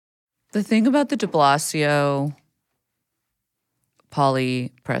The thing about the de Blasio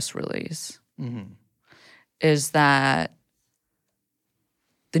Poly press release is that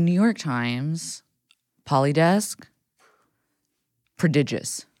the New York Times Poly desk,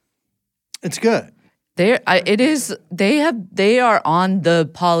 prodigious. It's good. They are on the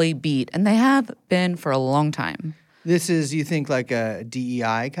Poly beat, and they have been for a long time. This is, you think, like a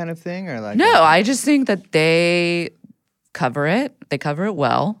DEI kind of thing, or like? No, I just think that they cover it. They cover it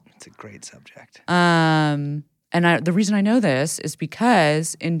well. It's a great subject. And the reason I know this is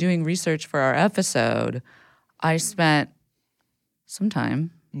because in doing research for our episode, I spent some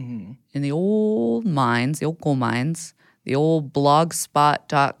time in the old mines, the old coal mines, the old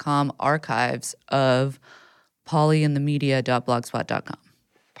blogspot.com archives of polyinthemedia.blogspot.com.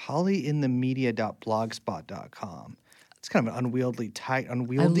 Polyinthemedia.blogspot.com. It's kind of an unwieldy. I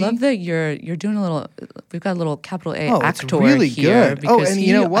love that you're doing a little. We've got a little capital A actor it's really here. Good. Because and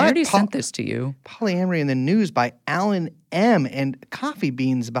you know what? I already sent this to you. Polyamory in the News by Alan M. and Coffee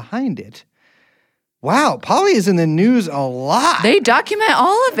Beans behind it. Wow, Poly is in the news a lot. They document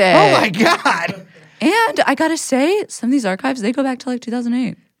all of it. Oh my God. And I gotta say, some of these archives, they go back to like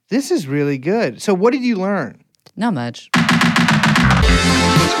 2008. This is really good. So what did you learn? Not much. Jeffrey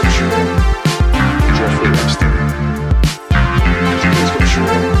Epstein.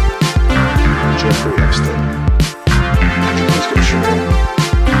 Jeffrey Epstein.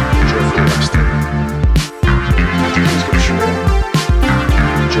 Jeffrey Epstein.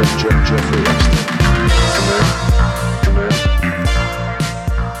 Jeffrey Epstein. Come here.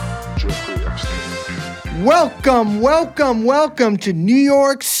 Jeffrey Epstein. Welcome to New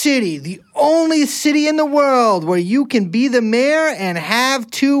York City, the only city in the world where you can be the mayor and have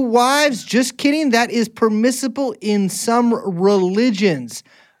two wives. Just kidding. That is permissible in some religions.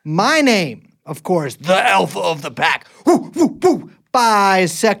 My name, of course, the alpha of the pack. Woo, woo, woo.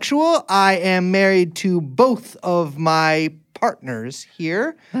 Bisexual. I am married to both of my partners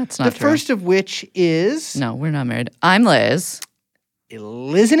here. That's not the true. first of which is... No, we're not married. I'm Liz.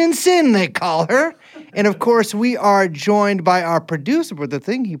 Liz in Sin, they call her. And of course, we are joined by our producer, but the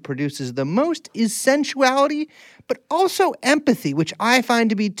thing he produces the most is sensuality, but also empathy, which I find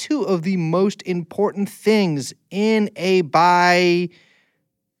to be two of the most important things in a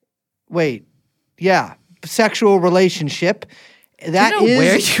sexual relationship. That I don't know is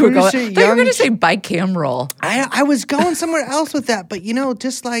where you were going. I thought you were going to say bicameral. I was going somewhere else with that, but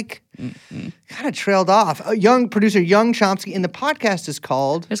just like kind of trailed off. Young producer, Young Chomsky, and the podcast is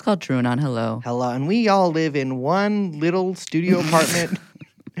called... It's called True and On Hello. Hello, and we all live in one little studio apartment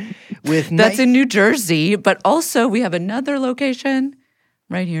with... That's in New Jersey, but also we have another location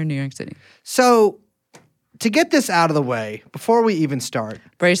right here in New York City. So, to get this out of the way, before we even start...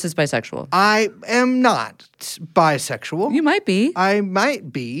 Brace is bisexual. I am not bisexual. You might be. I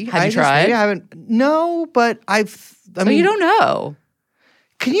might be. Have you tried? Maybe I haven't... No, but I mean... you don't know.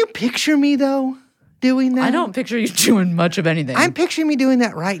 Can you picture me, though, doing that? I don't picture you doing much of anything. I'm picturing me doing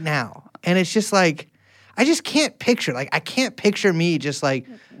that right now. And it's just like, I just can't picture. Like, I can't picture me just like,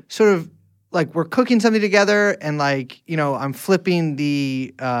 sort of, like we're cooking something together and like, I'm flipping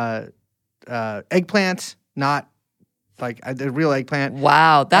the eggplant, not like the real eggplant.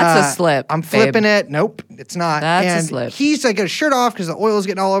 Wow, that's a slip. I'm flipping it. Nope, it's not. That's a slip. He's like got his shirt off because the oil's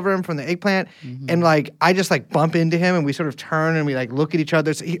getting all over him from the eggplant. And like I just like bump into him and we sort of turn and we like look at each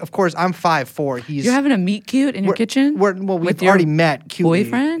other. So of course, I'm 5'4". You're having a meet cute in your kitchen? We've already met cutely.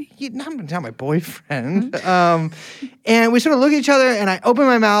 Boyfriend? Not my boyfriend. And we sort of look at each other and I open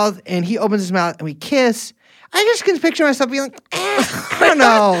my mouth and he opens his mouth and we kiss. I just can picture myself being like, I don't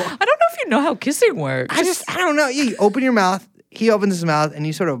know. I don't know if you know how kissing works. I don't know. You open your mouth, he opens his mouth, and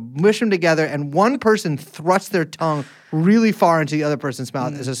you sort of mush them together, and one person thrusts their tongue really far into the other person's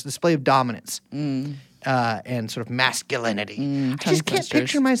mouth as a display of dominance and sort of masculinity. I just can't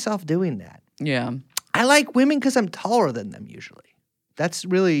picture myself doing that. Yeah. I like women because I'm taller than them usually. That's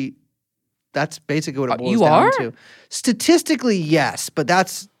basically what it boils down to. Statistically, yes, but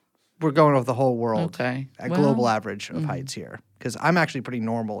we're going with the whole world. Okay. Global average of heights here. Because I'm actually pretty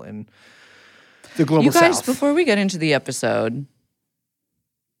normal in the global south. You guys, south. Before we get into the episode,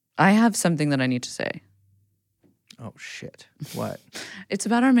 I have something that I need to say. Oh, shit. What? It's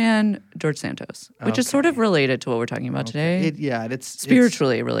about our man, George Santos, which is sort of related to what we're talking about today. It's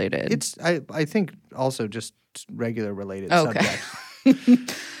spiritually related. It's I think also just regular related subject.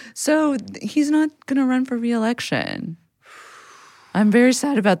 So he's not going to run for re-election. I'm very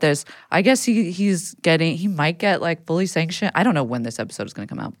sad about this. I guess he might get like fully sanctioned. I don't know when this episode is going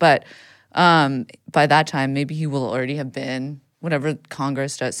to come out, but by that time, maybe he will already have been whenever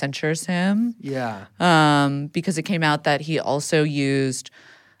Congress censures him. Yeah. Because it came out that he also used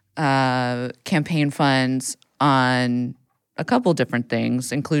campaign funds on a couple different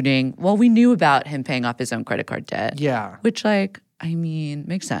things, including, well, we knew about him paying off his own credit card debt. Yeah. Which,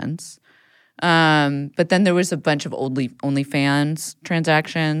 makes sense. But then there was a bunch of OnlyFans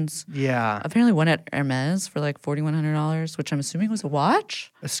transactions. Yeah. Apparently one at Hermes for like $4,100, which I'm assuming was a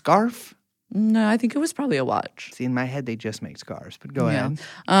watch. A scarf? No, I think it was probably a watch. See, in my head, they just make scarves, but go ahead.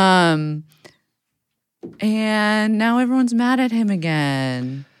 And now everyone's mad at him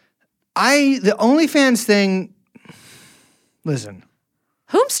again. The OnlyFans thing, listen.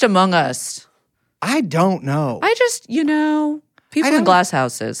 Whomst among us? I don't know. I just, people in glass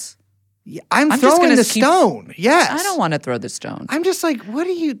houses. Yeah, I'm throwing the stone. Yes. I don't want to throw the stone. I'm just like, what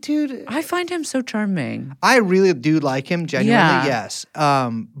are you, dude? I find him so charming. I really do like him, genuinely, Yeah. yes.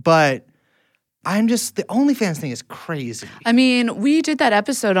 But I'm just, the OnlyFans thing is crazy. I mean, we did that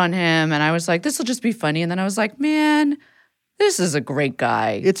episode on him, and I was like, this will just be funny. And then I was like, man, this is a great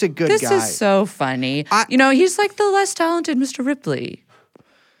guy. It's a good This guy. is so funny. He's like the less talented Mr. Ripley.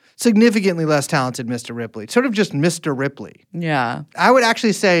 Significantly less talented Mr. Ripley. Sort of just Mr. Ripley. Yeah. I would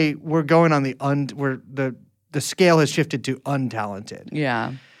actually say we're going on where the scale has shifted to untalented.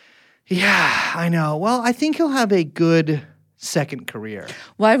 Yeah. Yeah, I know. Well, I think he'll have a good second career.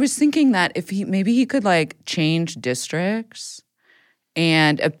 Well, I was thinking that if maybe he could like change districts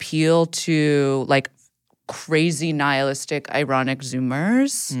and appeal to like crazy nihilistic ironic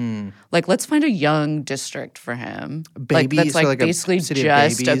Zoomers. Like, let's find a young district for him. Baby, that's like, so like a basically city of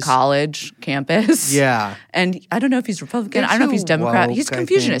just a babies. college campus. Yeah. And I don't know if he's Republican. They're I don't know if too he's Democrat. woke, He's I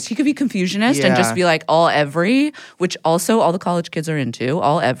Confucianist. think. He could be Confucianist and Yeah. just be like all every, which also all the college kids are into,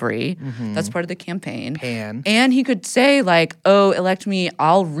 all every. That's part of the campaign. Pan. And he could say like, oh, elect me,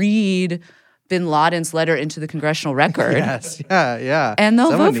 I'll read Bin Laden's letter into the congressional record. Yes, yeah. And they'll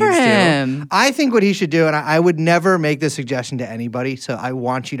Someone vote for needs to. him. I think what he should do, and I would never make this suggestion to anybody, so I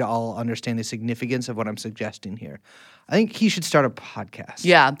want you to all understand the significance of what I'm suggesting here. I think he should start a podcast.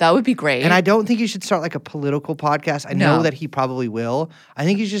 Yeah, that would be great. And I don't think he should start like a political podcast. I know No. that he probably will. I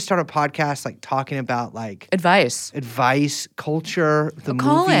think he should start a podcast like talking about like advice, culture, the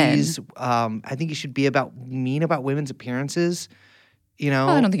Call in. movies. I think he should be mean about women's appearances. You know,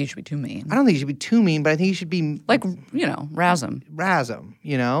 Well, I don't think he should be too mean. I don't think he should be too mean, but I think he should be Like, rouse him. razz him,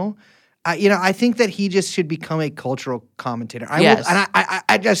 you know? I think that he just should become a cultural commentator. Yes.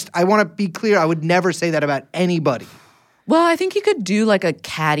 I want to be clear. I would never say that about anybody. Well, I think he could do like a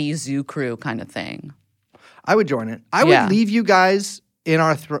catty zoo crew kind of thing. I would join it. I would Yeah. leave you guys in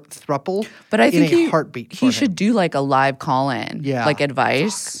our thruple But I think in a heartbeat for he him. should do like a live call-in. Yeah. Like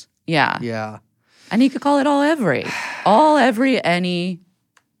advice. Yeah. Yeah. And he could call it all every, any.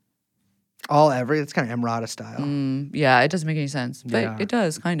 All every. It's kind of Emrata style. Yeah, it doesn't make any sense. But Yeah. it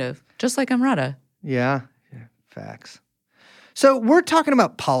does, kind of. Just like Emrata. Yeah. Facts. So we're talking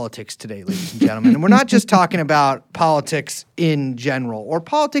about politics today, ladies and gentlemen. And we're not just talking about politics in general or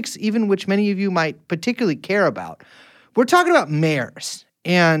politics even which many of you might particularly care about. We're talking about mayors.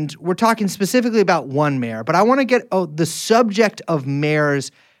 And we're talking specifically about one mayor. But I want to get the subject of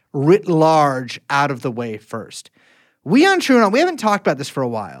mayors writ large out of the way first. We on TrueAnon, we haven't talked about this for a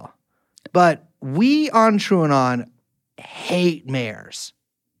while. But we on TrueAnon hate mayors.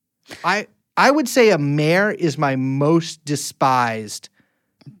 I would say a mayor is my most despised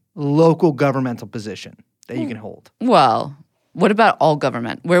local governmental position that you can hold. Well, what about all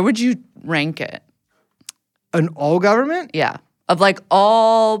government? Where would you rank it? An all government? Yeah. Of like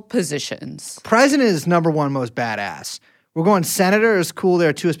all positions. President is number one most badass. We're going senator is cool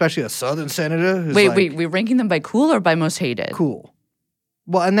there too, especially a southern senator who's Wait, we're ranking them by cool or by most hated? cool.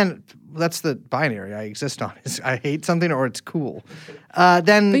 Well, and then that's the binary I exist on. Is I hate something or it's cool.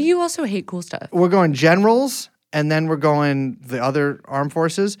 Then But you also hate cool stuff. we're going generals, and then we're going the other armed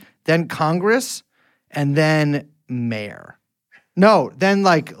forces, then Congress, and then mayor. No, then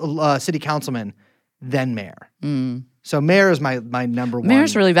like city councilman, then mayor. So mayor is my number one.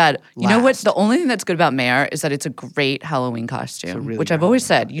 Mayor's really bad. You know what? last. The only thing that's good about Mayor is that it's a great Halloween costume, really which good I've always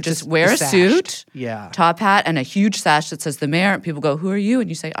Halloween said. You costume. just It's wear a sashed. suit, Yeah. top hat, and a huge sash that says the mayor. And people go, "Who are you?" And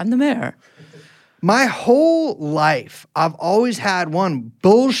you say, "I'm the mayor." My whole life, I've always had one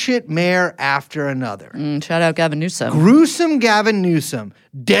bullshit mayor after another. Shout out Gavin Newsom. Gruesome Gavin Newsom.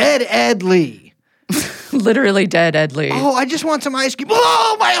 Dead Ed Lee. Literally dead Ed Lee. Oh, I just want some ice cream.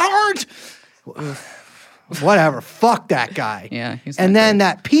 Oh, my heart. Whatever. Fuck that guy. Yeah, he's And not then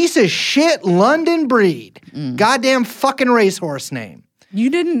that piece of shit London Breed. Goddamn fucking racehorse name. You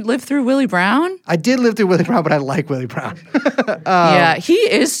didn't live through Willie Brown? I did live through Willie Brown, but I like Willie Brown. Yeah, he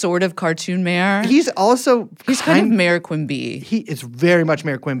is sort of cartoon mayor. He's also He's kind of Mayor Quimby. He is very much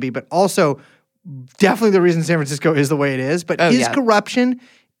Mayor Quimby, but also definitely the reason San Francisco is the way it is. But his yeah. corruption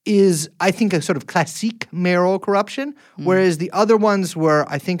is, I think, a sort of classique mayoral corruption, whereas the other ones were,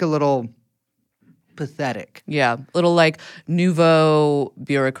 I think, a little pathetic. Yeah, little like nouveau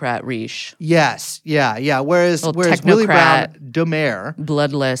bureaucrat riche. Yes, yeah. Whereas Little Willie technocrat. Brown, de mayor,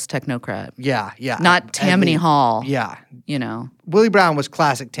 Bloodless technocrat. yeah. Not Tammany Hall. Yeah. You know. Willie Brown was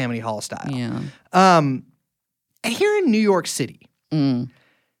classic Tammany Hall style. Yeah. And here in New York City,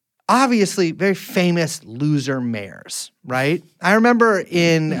 obviously very famous loser mayors, right? I remember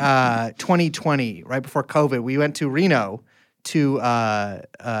in 2020, right before COVID, we went to Reno to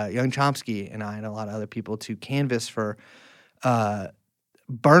Young Chomsky and I and a lot of other people to canvass for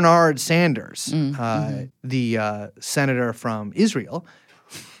Bernard Sanders, the senator from Israel.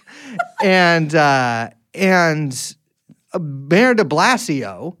 and Mayor de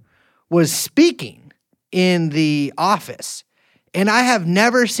Blasio was speaking in the office, and I have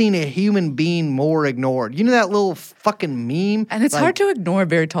never seen a human being more ignored. You know that little fucking meme? And it's hard to ignore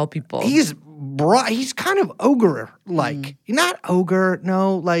very tall people. He's kind of ogre-like. Not ogre,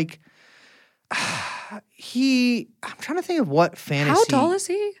 no, like I'm trying to think of what fantasy. How tall is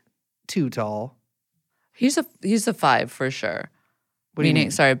he? Too tall. He's a 5 for sure. What do you Meaning,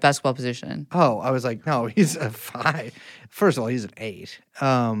 mean? sorry, basketball position. Oh, I was like, no, he's a 5. First of all, he's an 8.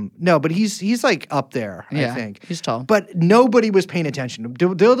 No, but he's like up there, I think. He's tall. But nobody was paying attention.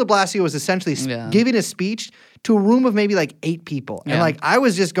 Bill de Blasio was essentially giving a speech to a room of maybe like 8 people. And like I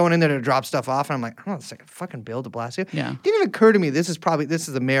was just going in there to drop stuff off, and I'm like, oh, it's like fucking Bill de Blasio. Yeah. It didn't even occur to me this is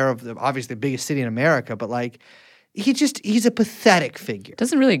the mayor of obviously the biggest city in America, but like he's a pathetic figure.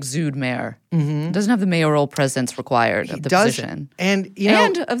 Doesn't really exude mayor. Doesn't have the mayoral presence required of the position. And you know,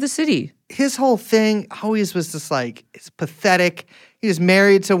 and of the city. his whole thing always was just like, it's pathetic. He was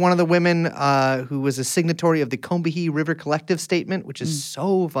married to one of the women who was a signatory of the Combahee River Collective Statement, which is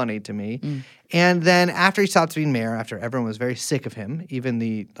so funny to me. And then after he stopped being mayor, after everyone was very sick of him, even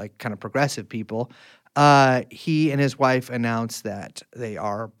the like kind of progressive people, he and his wife announced that they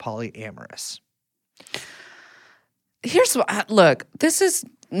are polyamorous. Here's what, look, this is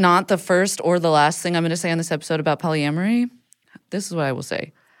not the first or the last thing I'm going to say on this episode about polyamory. This is what I will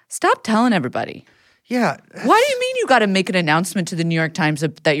say. Stop telling everybody. Yeah. Why do you mean you got to make an announcement to the New York Times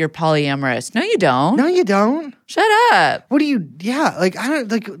that you're polyamorous? No, you don't. No, you don't. Shut up. What do you, like, I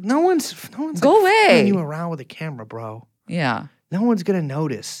don't, like, no one's Go like, away. following you around with a camera, bro. Yeah. No one's going to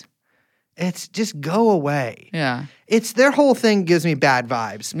notice. It's just go away. Yeah. It's their whole thing gives me bad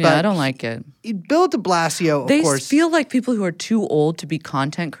vibes. Yeah, I don't like it. Bill de Blasio, They of course. feel like people who are too old to be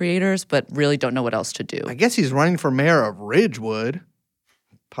content creators, but really don't know what else to do. I guess he's running for mayor of Ridgewood.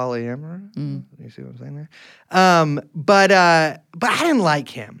 Polyamorous. You see what I'm saying there? But I didn't like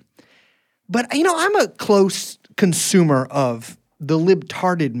him. But you know, I'm a close consumer of the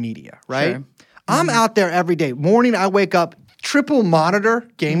libtarded media, right? Sure. I'm out there every day. Morning, I wake up. Triple monitor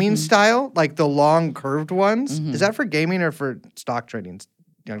gaming style, like the long curved ones. Is that for gaming or for stock trading,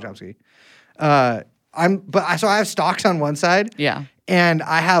 Young Chomsky? So I have stocks on one side. Yeah. And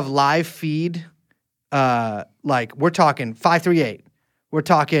I have live feed, like we're talking 538. We're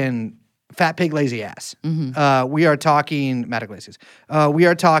talking Fat Pig Lazy Ass. We are talking Matt Iglesias. We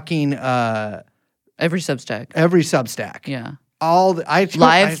are talking Every Substack. every Substack. Yeah.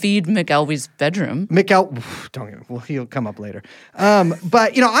 Live feed McElvey's bedroom. He'll come up later.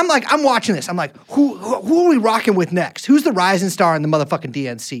 But you know, I'm watching this. I'm like, who are we rocking with next? Who's the rising star in the motherfucking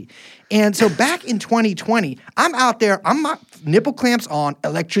DNC? And so back in 2020, I'm out there. I'm nipple clamps on,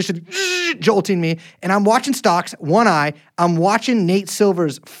 electricity jolting me, and I'm watching stocks. One eye. I'm watching Nate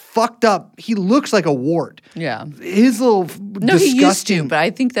Silver's fucked up. He looks like a wart. Yeah. His little No, he used disgusting. to, but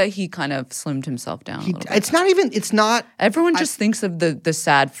I think that he kind of slimmed himself down a little bit. It's not. Everyone just thinks of the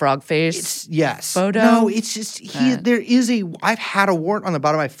sad frog face Yes. photo. No, it's just I've had a wart on the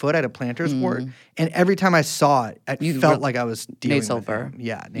bottom of my foot. I had a plantar's wart, and every time I saw it, it felt like I was dealing Nate with Silver. him.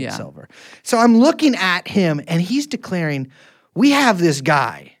 Yeah, Nate Silver. So I'm looking at him, and he's declaring, "We have this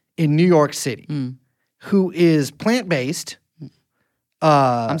guy in New York City who is plant-based."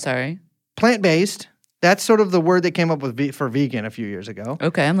 I'm sorry. Plant-based. That's sort of the word they came up with for vegan a few years ago.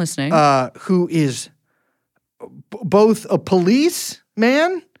 Okay, I'm listening. Who is both a police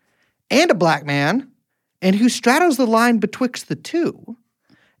man and a black man, and who straddles the line betwixt the two,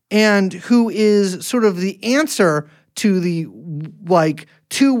 and who is sort of the answer to the like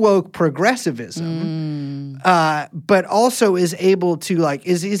too woke progressivism, but also is able to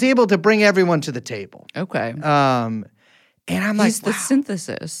is able to bring everyone to the table. Okay. And I'm like, He's the wow.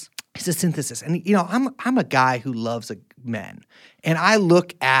 synthesis. It's a synthesis. And, you know, I'm a guy who loves men. And I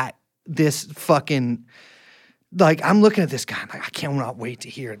look at this fucking like, I'm looking at this guy. I'm like, I cannot wait to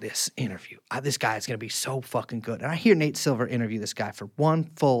hear this interview. This guy is going to be so fucking good. And I hear Nate Silver interview this guy for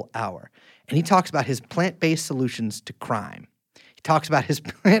 1 full hour. And he talks about his plant-based solutions to crime. He talks about his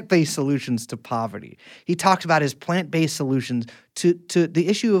plant-based solutions to poverty. He talks about his plant-based solutions to the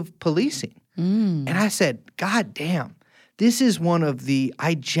issue of policing. And I said, God damn, this is one of the,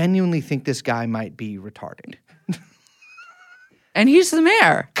 I genuinely think this guy might be retarded. And he's the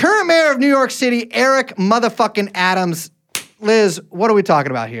mayor. Current mayor of New York City, Eric motherfucking Adams. Liz, what are we talking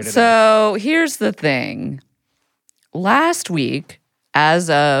about here today? So here's the thing. Last week, as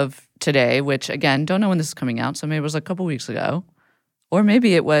of today, which again, don't know when this is coming out, so maybe it was a couple weeks ago, or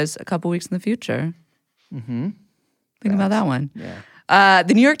maybe it was a couple weeks in the future. Think about that one. Yeah.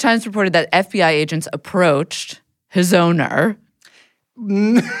 The New York Times reported that FBI agents approached his owner.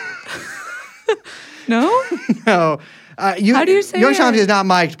 No? No. How do you say York Times it? is not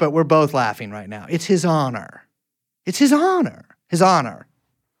mic'd, but we're both laughing right now. It's his honor. It's his honor. His honor.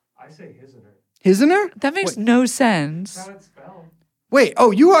 I say hisner. Hisner? That makes no sense. How it's spelled. Wait,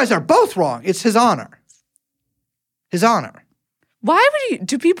 you guys are both wrong. It's his honor. His honor. Why would you?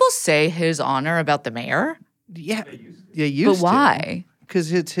 Do people say his honor about the mayor? Yeah. They used to. But why?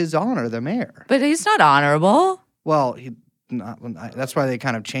 Because it's his honor, the mayor. But he's not honorable. Well, that's why they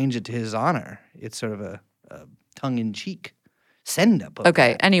kind of change it to his honor. It's sort of a tongue-in-cheek send-up of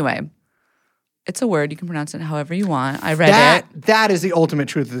Okay, that. anyway. It's a word. You can pronounce it however you want. I read it That is the ultimate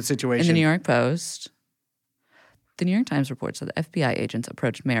truth of the situation. in the New York Post. The New York Times reports that the FBI agents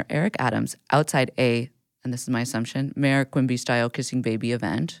approached Mayor Eric Adams outside and this is my assumption, Mayor Quimby-style kissing baby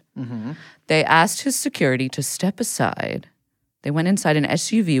event. They asked his security to step aside. They went inside an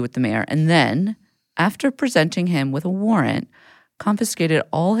SUV with the mayor and then, after presenting him with a warrant, confiscated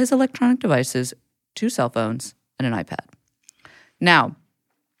all his electronic devices, 2 cell phones, and an iPad. Now,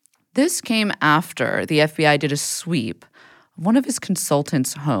 this came after the FBI did a sweep of one of his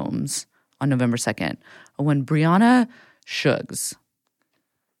consultants' homes on November 2nd when Brianna Suggs,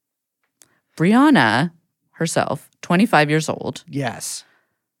 Brianna herself, 25 years old, Yes.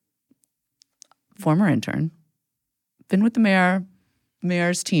 former intern, been with the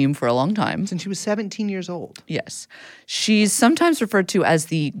mayor's team for a long time. Since she was 17 years old. Yes. She's sometimes referred to as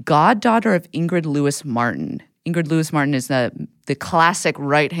the goddaughter of Ingrid Lewis Martin. Ingrid Lewis Martin is the classic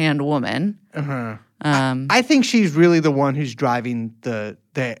right-hand woman. I think she's really the one who's driving the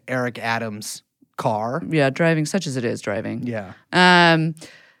Eric Adams car. Yeah, driving, such as it is driving. Yeah.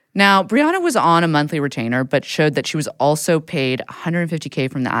 Now, Brianna was on a monthly retainer, but showed that she was also paid $150K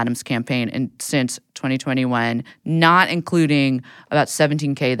from the Adams campaign since 2021, not including about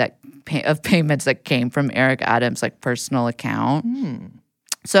 $17K of payments that came from Eric Adams' personal account.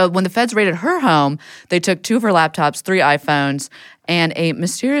 So when the feds raided her home, they took 2 of her laptops, 3 iPhones, and a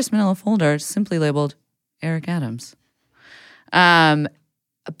mysterious manila folder simply labeled Eric Adams.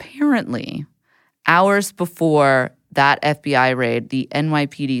 Apparently, hours before that FBI raid, the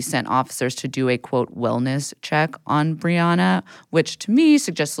NYPD sent officers to do a, quote, wellness check on Brianna, which to me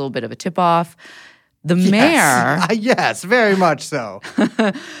suggests a little bit of a tip-off. The mayor... Yes, very much so.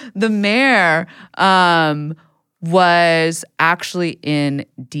 The mayor was actually in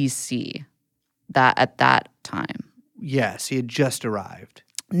D.C. at that time. Yes, he had just arrived.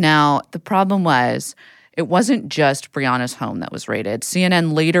 Now, the problem was it wasn't just Brianna's home that was raided.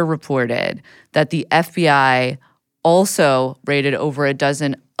 CNN later reported that the FBI also raided over a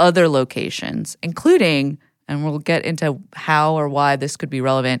dozen other locations, including, and we'll get into how or why this could be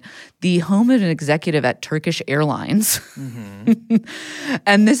relevant, the home of an executive at Turkish Airlines.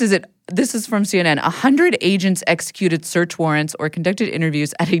 And this is from CNN. 100 agents executed search warrants or conducted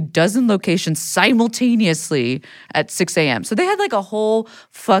interviews at a dozen locations simultaneously at 6 a.m. So they had a whole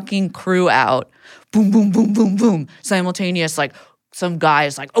fucking crew out. Boom, boom, boom, boom, boom. Simultaneous, some guy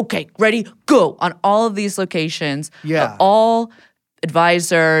is okay, ready, go, on all of these locations. Yeah. All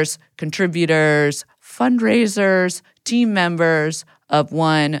advisors, contributors, fundraisers, team members of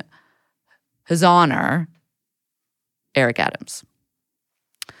one, his honor, Eric Adams.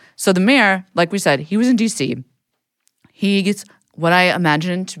 So the mayor, like we said, he was in D.C. He gets what I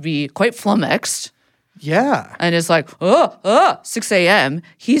imagine to be quite flummoxed. Yeah. And it's 6 a.m.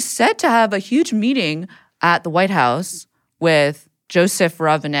 He's set to have a huge meeting at the White House with Joseph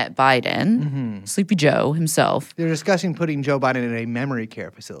Robinette Biden, Sleepy Joe himself. They're discussing putting Joe Biden in a memory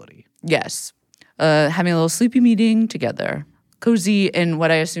care facility. Yes. Having a little sleepy meeting together. Cozy in what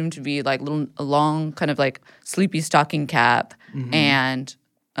I assume to be a long kind of sleepy stocking cap and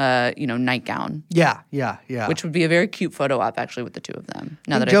nightgown. Yeah. Which would be a very cute photo op, actually, with the two of them.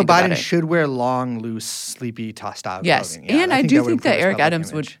 Now that I Joe think about Biden it. should wear long, loose, sleepy style Yes, clothing. Yeah, and I do think that improve his Eric public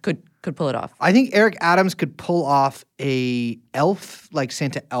Adams image. could pull it off. I think Eric Adams could pull off a elf, like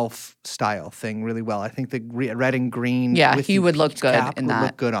Santa elf style thing really well. I think the red and green. Yeah, with he the would look peaked good cap in would that.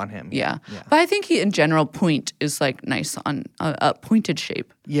 Look good on him. Yeah. But I think he, in general, point is like nice on a pointed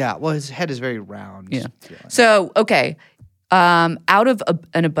shape. Yeah, well, his head is very round. Yeah. So, okay, out of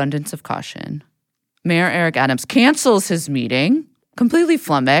an abundance of caution, Mayor Eric Adams cancels his meeting, completely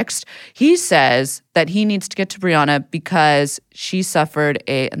flummoxed. He says that he needs to get to Brianna because she suffered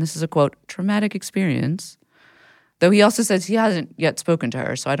and this is a quote, traumatic experience. Though he also says he hasn't yet spoken to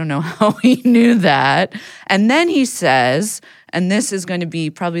her, so I don't know how he knew that. And then he says, and this is going to be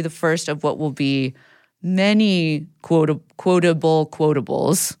probably the first of what will be many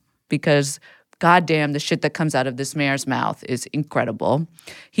quotables, because goddamn, the shit that comes out of this mayor's mouth is incredible.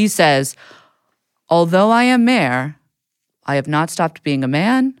 He says, although I am mayor, I have not stopped being a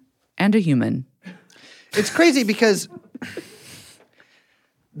man and a human. It's crazy because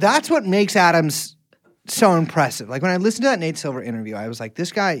that's what makes Adams so impressive. Like when I listened to that Nate Silver interview, I was like,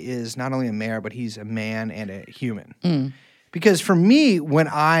 this guy is not only a mayor, but he's a man and a human. Because for me, when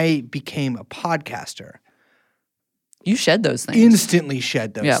I became a podcaster, you shed those things. Instantly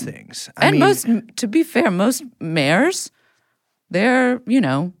shed those things. I mean, to be fair, most mayors, they're,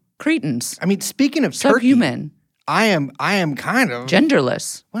 cretins. I mean, speaking of subhuman. Turkey, I am kind of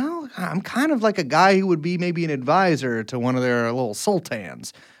genderless. Well, I'm kind of like a guy who would be maybe an advisor to one of their little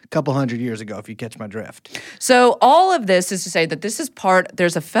sultans a couple hundred years ago, if you catch my drift. So all of this is to say that this is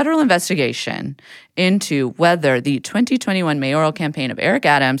there's a federal investigation into whether the 2021 mayoral campaign of Eric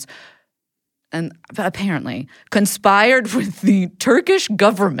Adams and apparently conspired with the Turkish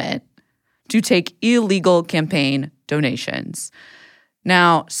government to take illegal campaign donations.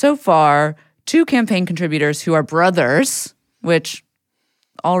 Now, so far, 2 campaign contributors who are brothers, which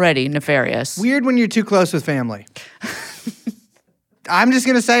already nefarious. Weird when you're too close with family. I'm just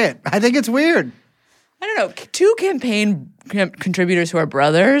going to say it. I think it's weird. I don't know. 2 campaign contributors who are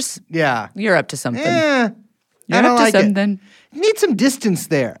brothers? Yeah. You're up to something. Yeah. You're up to something. You need some distance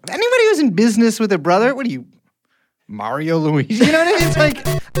there. Anybody who's in business with a brother, what are you, Mario Luigi? You know what I mean? It's like,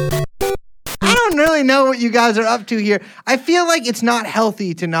 I don't really know what you guys are up to here. I feel like it's not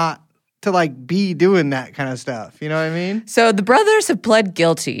healthy to be doing that kind of stuff. You know what I mean? So the brothers have pled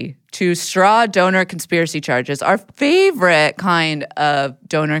guilty to straw donor conspiracy charges, our favorite kind of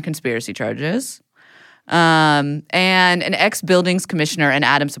donor conspiracy charges. And an ex-buildings commissioner and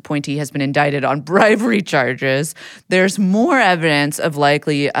Adams appointee has been indicted on bribery charges. There's more evidence of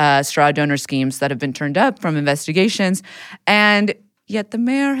likely straw donor schemes that have been turned up from investigations. And yet the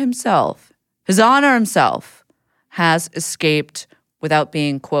mayor himself, his honor himself, has escaped without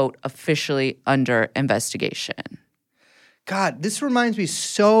being, quote, officially under investigation. God, this reminds me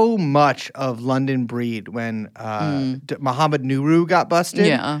so much of London Breed when Mohammed Nuru got busted.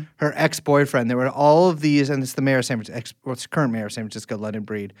 Yeah. Her ex-boyfriend. There were all of these, and it's the mayor of San Francisco, it's current mayor of San Francisco, London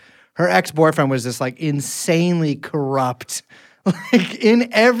Breed. Her ex-boyfriend was this like insanely corrupt, like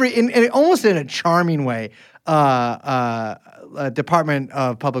almost in a charming way, Department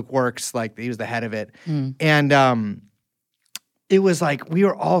of Public Works, like he was the head of it. And it was like we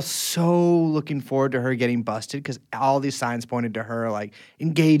were all so looking forward to her getting busted because all these signs pointed to her like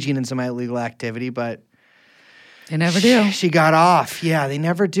engaging in some illegal activity, but they never do. She got off. Yeah, they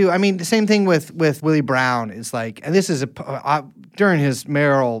never do. I mean, the same thing with Willie Brown. It's like, and this is during his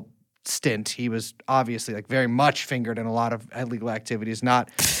mayoral stint, he was obviously like very much fingered in a lot of illegal activities. Not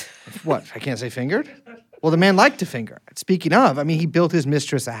what I can't say fingered. Well, the man liked to finger. Speaking of, I mean, he built his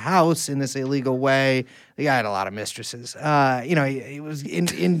mistress a house in this illegal way. The guy had a lot of mistresses. He was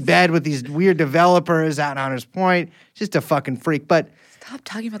in bed with these weird developers out in Hunter's Point. Just a fucking freak. But stop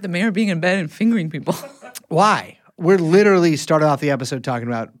talking about the mayor being in bed and fingering people. Why? We're literally started off the episode talking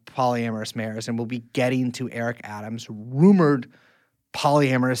about polyamorous mayors, and we'll be getting to Eric Adams' rumored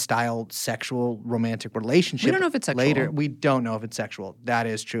polyamorous style sexual romantic relationship. We don't know if it's sexual. Later, we don't know if it's sexual. That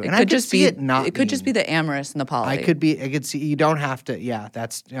is true. And I could see it not. It could just be the amorous and the poly. I could see. You don't have to. Yeah,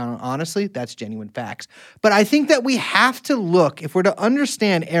 that's honestly, that's genuine facts. But I think that we have to look if we're to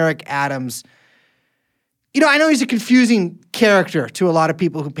understand Eric Adams. I know he's a confusing character to a lot of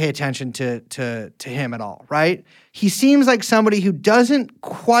people who pay attention to him at all. Right? He seems like somebody who doesn't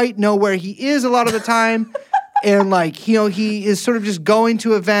quite know where he is a lot of the time. And he is sort of just going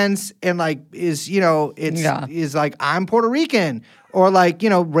to events and is like, I'm Puerto Rican, or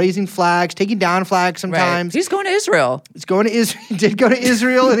raising flags, taking down flags sometimes. Right. He's going to Israel. He did go to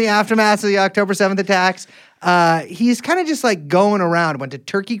Israel in the aftermath of the October 7th attacks. He's kind of just like going around. Went to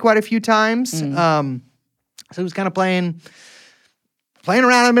Turkey quite a few times. So he was kind of playing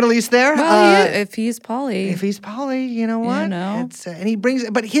around in the Middle East there. Well, if he's poly. You know what? You know. And he brings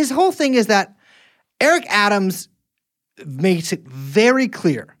it. But his whole thing is that Eric Adams makes it very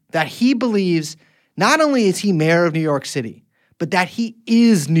clear that he believes not only is he mayor of New York City, but that he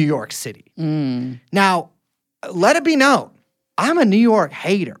is New York City. Now, let it be known, I'm a New York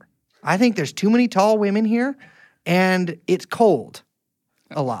hater. I think there's too many tall women here, and it's cold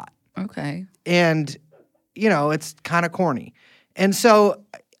a lot. Okay. And, it's kind of corny. And so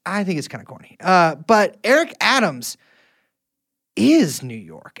I think it's kind of corny. But Eric Adams is New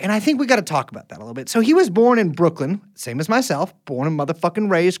York. And I think we got to talk about that a little bit. So he was born in Brooklyn, same as myself, born and motherfucking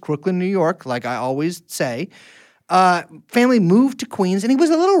raised Crooklyn, New York, like I always say. Family moved to Queens, and he was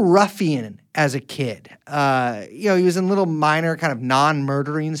a little ruffian as a kid. He was in little minor kind of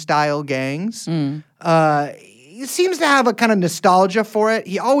non-murdering style gangs. He seems to have a kind of nostalgia for it.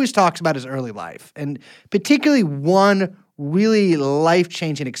 He always talks about his early life, and particularly one really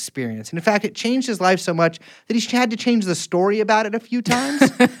life-changing experience. And in fact, it changed his life so much that he had to change the story about it a few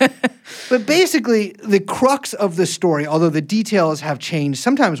times. But basically, the crux of the story, although the details have changed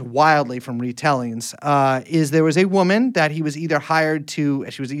sometimes wildly from retellings, is there was a woman that he was either hired to,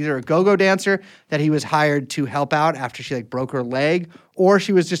 she was either a go-go dancer that he was hired to help out after she broke her leg, or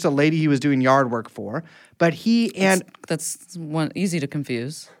she was just a lady he was doing yard work for. But that's one easy to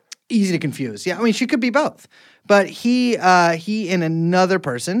confuse. Easy to confuse. Yeah, I mean, she could be both. But he and another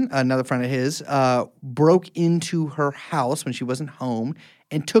person, another friend of his, broke into her house when she wasn't home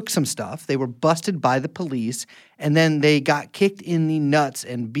and took some stuff. They were busted by the police, and then they got kicked in the nuts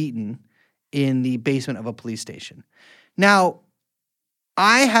and beaten in the basement of a police station. Now,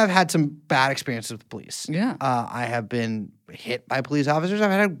 I have had some bad experiences with police. Yeah. I have been hit by police officers.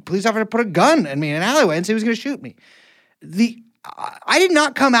 I've had a police officer put a gun at me in an alleyway and say he was going to shoot me. I did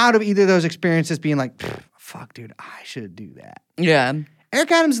not come out of either of those experiences being like, fuck, dude, I should do that. Yeah.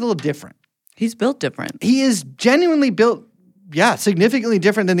 Eric Adams is a little different. He's built different. He is genuinely built, significantly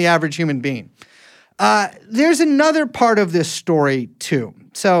different than the average human being. There's another part of this story, too.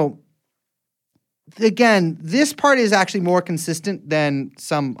 So, again, this part is actually more consistent than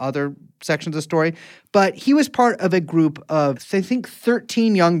some other sections of the story, but he was part of a group of, I think,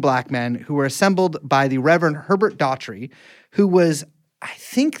 13 young black men who were assembled by the Reverend Herbert Daughtry, who was, I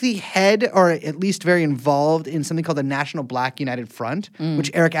think, the head, or at least very involved in something called the National Black United Front, which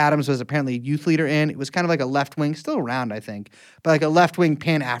Eric Adams was apparently a youth leader in. It was kind of like a left-wing, still around, I think, but like a left-wing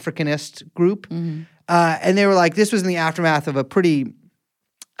Pan-Africanist group. And they were like, this was in the aftermath of a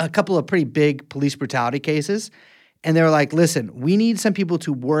couple of pretty big police brutality cases. And they were like, listen, we need some people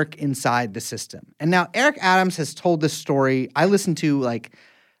to work inside the system. And now Eric Adams has told this story. I listened to it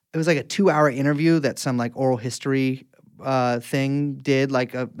was like a 2-hour interview that some oral history thing did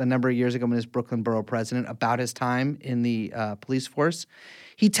a number of years ago when he was Brooklyn borough president about his time in the police force.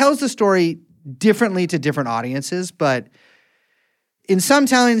 He tells the story differently to different audiences, but in some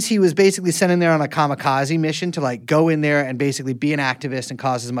tellings, he was basically sent in there on a kamikaze mission to go in there and basically be an activist and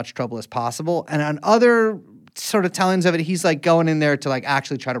cause as much trouble as possible. And on other sort of tellings of it, he's going in there to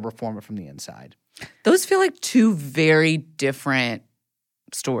actually try to reform it from the inside. Those feel like two very different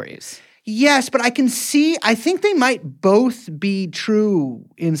stories. Yes, but I think they might both be true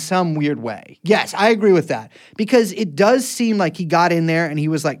in some weird way. Yes, I agree with that. Because it does seem like he got in there and he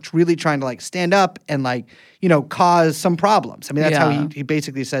was really trying to stand up and cause some problems. I mean, that's how he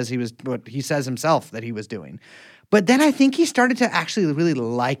basically says he was, what he says himself that he was doing. But then I think he started to actually really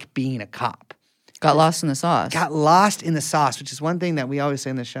like being a cop. Got lost in the sauce. Got lost in the sauce, which is one thing that we always say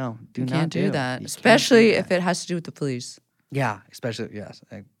in the show. You can't do that, especially if it has to do with the police. Yeah, especially,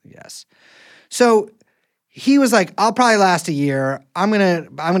 yes. So he was like, I'll probably last a year. I'm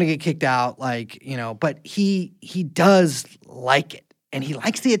gonna get kicked out, but he does like it. And he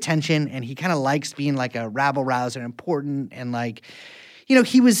likes the attention, and he kind of likes being a rabble-rouser, important, and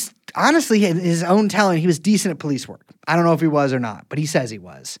he was, honestly, in his own telling, he was decent at police work. I don't know if he was or not, but he says he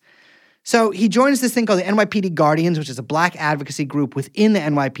was. So he joins this thing called the NYPD Guardians, which is a black advocacy group within the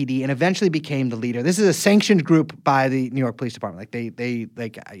NYPD, and eventually became the leader. This is a sanctioned group by the New York Police Department. You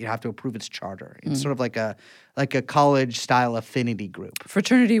have to approve its charter. It's sort of like a college-style affinity group.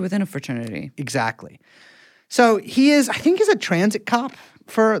 Fraternity within a fraternity. Exactly. So he's a transit cop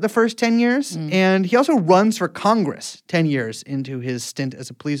for the first 10 years, and he also runs for Congress 10 years into his stint as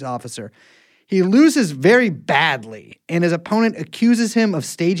a police officer. He loses very badly, and his opponent accuses him of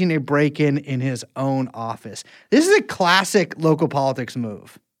staging a break-in in his own office. This is a classic local politics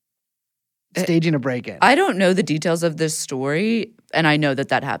move, staging a break-in. I don't know the details of this story, and I know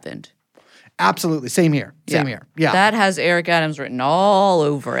that happened. Absolutely. Same here. Same here. Yeah. That has Eric Adams written all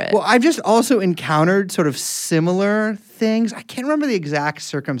over it. Well, I've just also encountered sort of similar things. I can't remember the exact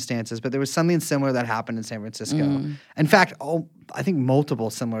circumstances, but there was something similar that happened in San Francisco. In fact, I think multiple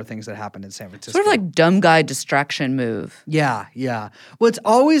similar things that happened in San Francisco. Sort of like dumb guy distraction move. Yeah. Well, it's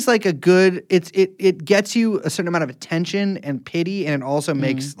always like a good. It gets you a certain amount of attention and pity, and it also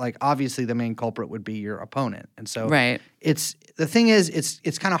makes like obviously the main culprit would be your opponent, and so it's the thing is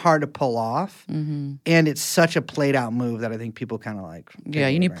it's kind of hard to pull off, and it's such a played out move that I think people kind of like. Yeah,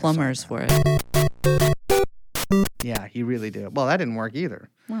 you need plumbers for it. Yeah, you really do. Well, that didn't work either.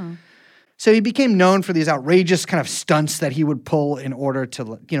 Wow. So he became known for these outrageous kind of stunts that he would pull in order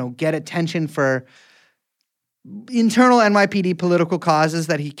to, get attention for internal NYPD political causes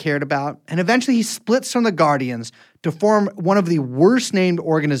that he cared about. And eventually he splits from the Guardians to form one of the worst named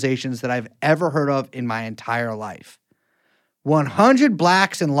organizations that I've ever heard of in my entire life. 100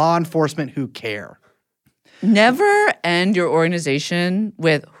 Blacks in Law Enforcement Who Care. Never end your organization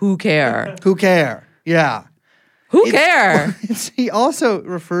with who care. Who care? Yeah. Who care? He also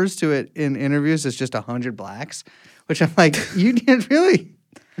refers to it in interviews as just 100 Blacks, which I'm like, you didn't really,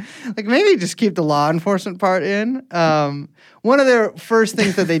 like maybe just keep the law enforcement part in. One of their first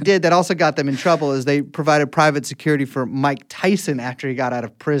things that they did that also got them in trouble is they provided private security for Mike Tyson after he got out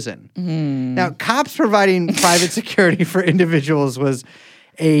of prison. Now, cops providing private security for individuals was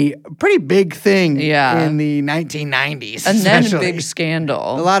a pretty big thing in the 1990s. And then a big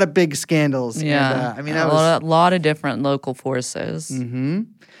scandal. A lot of big scandals. Yeah. And, a lot of different local forces.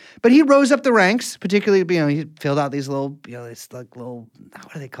 But he rose up the ranks, particularly, he filled out these little,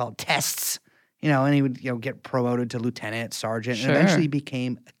 what are they called? Tests. And he would, get promoted to lieutenant, sergeant, and eventually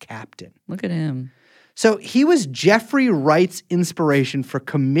became a captain. Look at him. So he was Jeffrey Wright's inspiration for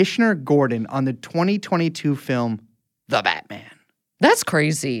Commissioner Gordon on the 2022 film The Batman. That's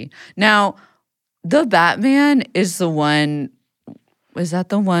crazy. Now, the Batman is the one. Is that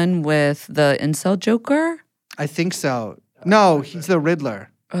the one with the incel Joker? I think so. No, he's the Riddler.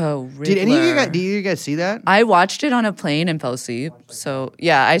 Oh, Riddler. Did you guys see that? I watched it on a plane and fell asleep. So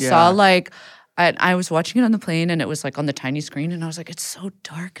yeah, I saw I was watching it on the plane and it was like on the tiny screen and I was like, it's so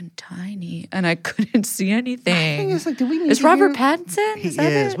dark and tiny and I couldn't see anything. I think it's like, do we need Is Robert Pattinson? He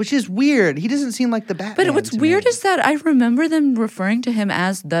is, which is weird. He doesn't seem like the Batman. But what's weird is that I remember them referring to him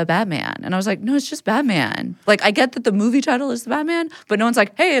as the Batman. And I was like, no, it's just Batman. Like, I get that the movie title is the Batman, but no one's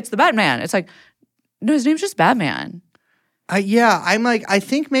like, hey, it's the Batman. It's like, no, his name's just Batman. I'm like, I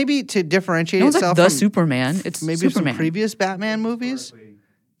think maybe to differentiate no one's itself like the from Superman. It's maybe Superman. some previous Batman movies.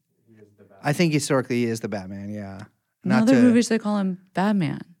 I think historically he is the Batman, yeah. In other movies, they call him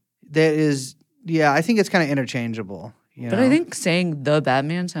Batman. There is, I think it's kind of interchangeable. But I think saying the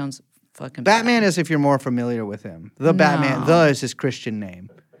Batman sounds fucking Batman bad. is if you're more familiar with him. The Batman, the is his Christian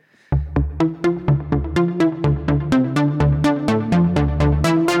name.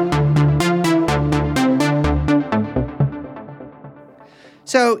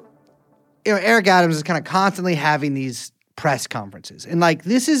 So, Eric Adams is kind of constantly having these press conferences. And like,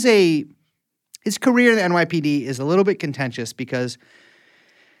 his career in the NYPD is a little bit contentious because,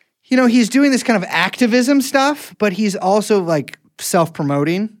 he's doing this kind of activism stuff, but he's also like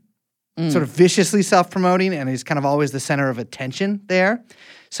self-promoting, sort of viciously self-promoting, and he's kind of always the center of attention there.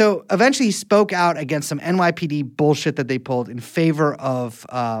 So eventually he spoke out against some NYPD bullshit that they pulled in favor of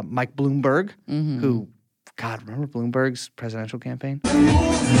Mike Bloomberg, who, God, remember Bloomberg's presidential campaign?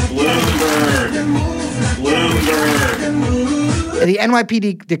 Bloomberg. The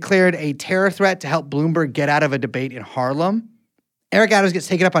NYPD declared a terror threat to help Bloomberg get out of a debate in Harlem. Eric Adams gets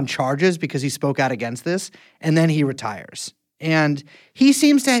taken up on charges because he spoke out against this, and then he retires. And he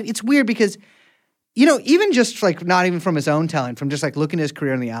seems to have, it's weird because, even just like not even from his own telling, from just like looking at his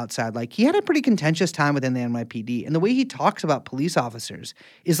career on the outside, like he had a pretty contentious time within the NYPD. And the way he talks about police officers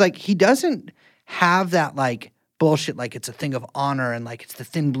is like he doesn't have that like bullshit, like it's a thing of honor and like it's the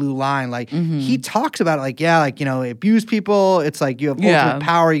thin blue line. Like he talks about it like, abuse people. It's like you have ultimate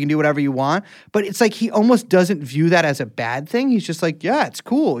power. You can do whatever you want. But it's like he almost doesn't view that as a bad thing. He's just like, yeah, it's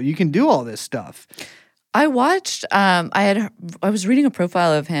cool. You can do all this stuff. I watched, I was reading a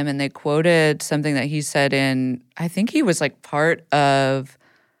profile of him and they quoted something that he said in, I think he was like part of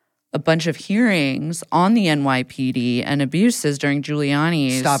a bunch of hearings on the NYPD and abuses during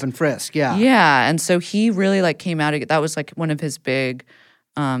Giuliani's. Stop and frisk, yeah. Yeah, and so he really like came out, that was like one of his big,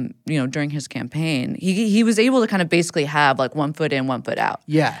 during his campaign. He was able to kind of basically have like one foot in, one foot out.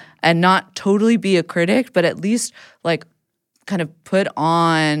 Yeah. And not totally be a critic, but at least like kind of put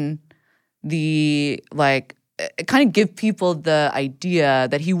on the like kind of give people the idea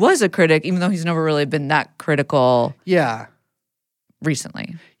that he was a critic, even though he's never really been that critical. Yeah.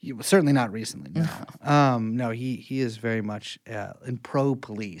 recently. Certainly not recently, no. No, he is very much in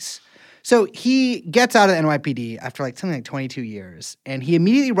pro-police. So he gets out of the NYPD after like something like 22 years, and he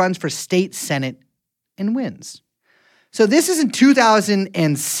immediately runs for state senate and wins. So this is in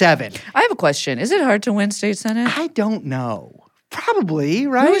 2007. I have a question. Is it hard to win state senate? I don't know. Probably,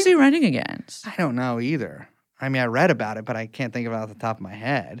 right? Who is he running against? I don't know either. I mean, I read about it, but I can't think of it off the top of my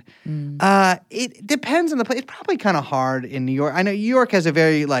head. It depends on the place. It's probably kind of hard in New York. I know New York has a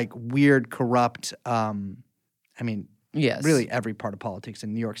very like weird, corrupt. Yes. Really every part of politics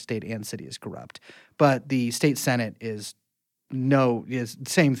in New York State and city is corrupt, but the state senate is the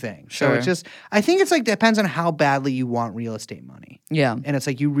same thing. Sure. So it's just, I think it's like depends on how badly you want real estate money. Yeah. And it's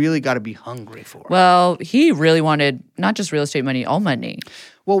like you really got to be hungry for it. Well, he really wanted not just real estate money, all money.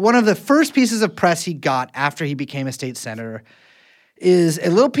 Well, one of the first pieces of press he got after he became a state senator is a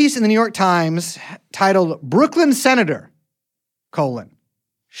little piece in the New York Times titled "Brooklyn Senator,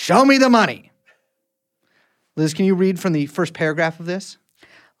 Show me the money." Liz, can you read from the first paragraph of this?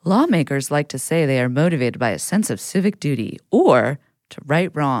 Lawmakers like to say they are motivated by a sense of civic duty, or to right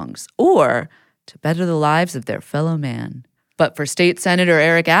wrongs, or to better the lives of their fellow man. But for State Senator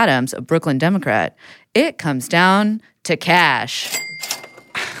Eric Adams, a Brooklyn Democrat, it comes down to cash.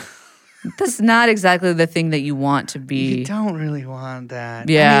 That's not exactly the thing that you want to be. You don't really want that.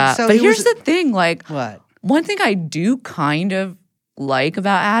 Yeah, I mean, but here's the thing, like, what? One thing I do kind of like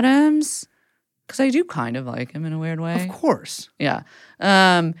about Adams, because I do kind of like him in a weird way. Of course. Yeah.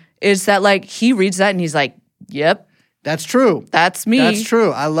 Is that like he reads that and he's like, yep. That's true. That's me. That's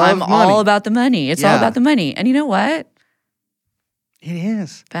true. I love money. I'm all about the money. It's all about the money. And you know what? It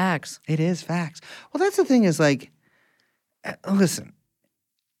is. Facts. It is facts. Well, that's the thing is like, listen,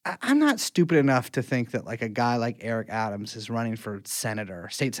 I'm not stupid enough to think that like a guy like Eric Adams is running for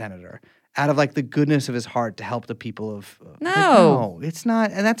state senator, out of like the goodness of his heart to help the people of. No, it's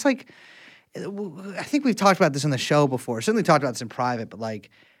not. And that's like, I think we've talked about this on the show before. Certainly talked about this in private, but like,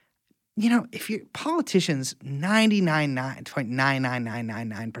 you know, if you're politicians,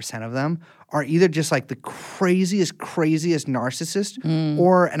 99.99999% of them are either just like the craziest narcissist,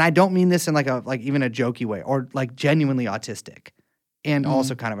 or, and I don't mean this in like even a jokey way, or like genuinely autistic, and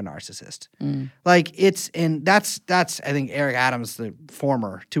also kind of a narcissist. Like and that's I think Eric Adams, the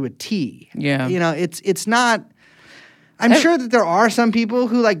former, to a T. Yeah, you know, it's not. I'm sure that there are some people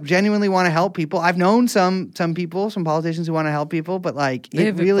who like genuinely want to help people. I've known some people, some politicians who want to help people, but like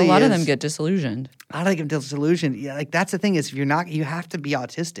it really a lot of them get disillusioned. A lot of them get disillusioned. Yeah, like that's the thing is if you're not, you have to be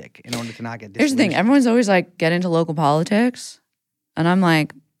autistic in order to not get disillusioned. Here's the thing: everyone's always like, get into local politics, and I'm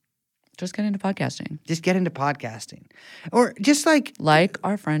like, just get into podcasting. Just get into podcasting, or just like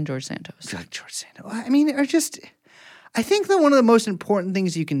our friend George Santos. Like George Santos. I mean, or just. I think that one of the most important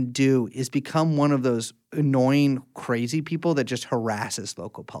things you can do is become one of those annoying, crazy people that just harasses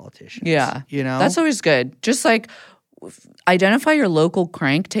local politicians. Yeah. You know? That's always good. Just like identify your local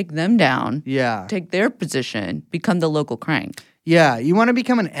crank, take them down. Yeah. Take their position, become the local crank. Yeah. You want to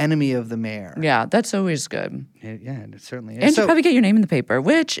become an enemy of the mayor. Yeah, that's always good. Yeah, it certainly is. And you probably get your name in the paper,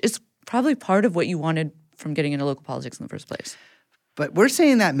 which is probably part of what you wanted from getting into local politics in the first place. But we're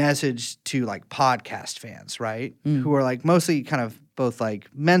saying that message to like podcast fans, right? Who are like mostly kind of both like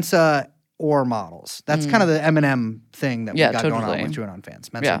Mensa or models. That's kind of the Eminem thing that we got going on with QAnon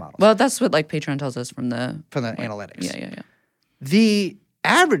fans, Mensa models. Well, that's what like Patreon tells us from the analytics. Yeah. The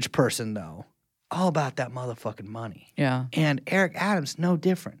average person, though, all about that motherfucking money. Yeah. And Eric Adams, no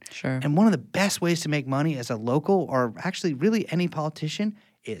different. Sure. And one of the best ways to make money as a local or actually really any politician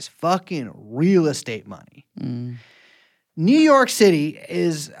is fucking real estate money. New York City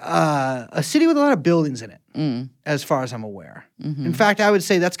is a city with a lot of buildings in it, as far as I'm aware. In fact, I would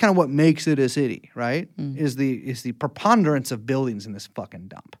say that's kind of what makes it a city, right? Is the preponderance of buildings in this fucking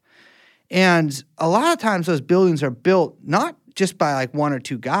dump. And a lot of times those buildings are built not just by like one or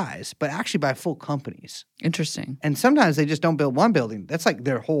two guys, but actually by full companies. Interesting. And sometimes they just don't build one building. That's like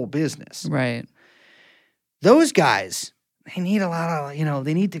their whole business. Right. Those guys, they need a lot of,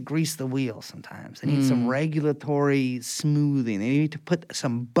 they need to grease the wheel sometimes. They need some regulatory smoothing. They need to put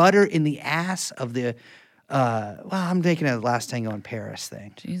some butter in the ass of the, I'm making a Last Tango in Paris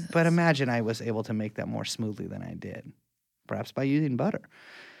thing. Jesus. But imagine I was able to make that more smoothly than I did, perhaps by using butter.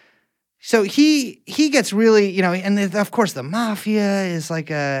 So he gets really, and of course the mafia is like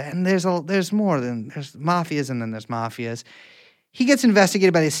and there's mafias and then there's mafias. He gets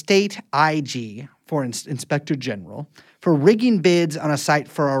investigated by the state IG for Inspector General for rigging bids on a site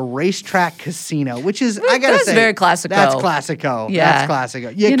for a racetrack casino, which is, I gotta say, that's very classico. That's classico. Yeah. That's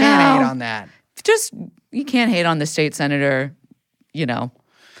classico. You can't hate on that. You can't hate on the state senator,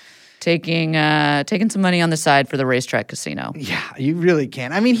 taking some money on the side for the racetrack casino. Yeah, you really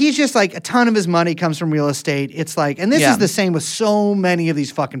can. I mean, he's just like a ton of his money comes from real estate. It's like, and this is the same with so many of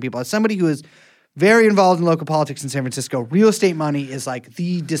these fucking people. As somebody who is very involved in local politics in San Francisco, real estate money is like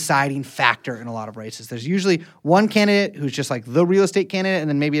the deciding factor in a lot of races. There's usually one candidate who's just like the real estate candidate, and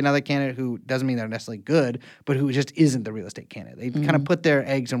then maybe another candidate who doesn't mean they're necessarily good, but who just isn't the real estate candidate. They kind of put their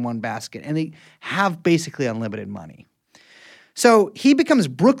eggs in one basket, and they have basically unlimited money. So he becomes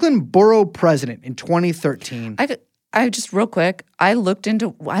Brooklyn Borough President in 2013. I just real quick, I looked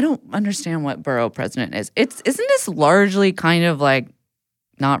into. I don't understand what borough president is. Isn't this largely kind of like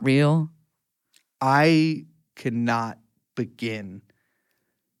not real? I cannot begin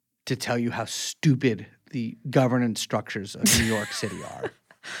to tell you how stupid the governance structures of New York City are.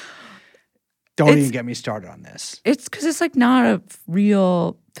 Don't even get me started on this. It's because it's like not a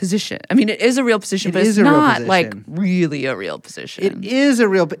real position. I mean, it is a real position, but it's not like really a real position. It is a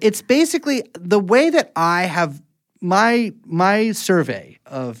real. It's basically the way that I have my survey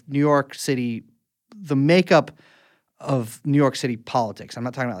of New York City, the makeup of New York City politics. I'm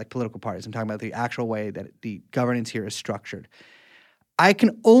not talking about like political parties. I'm talking about the actual way that the governance here is structured. I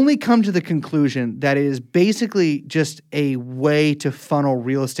can only come to the conclusion that it is basically just a way to funnel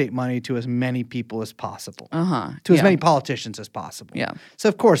real estate money to as many people as possible. To as many politicians as possible. Yeah. So,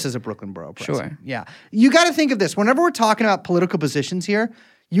 of course, as a Brooklyn Borough President. Sure. Yeah. You got to think of this. Whenever we're talking about political positions here,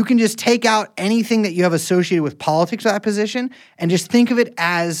 you can just take out anything that you have associated with politics of that position and just think of it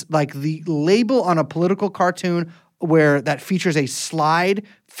as like the label on a political cartoon where that features a slide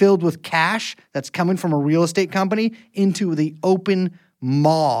filled with cash that's coming from a real estate company into the open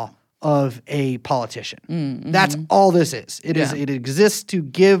maw of a politician. That's all this is. It exists to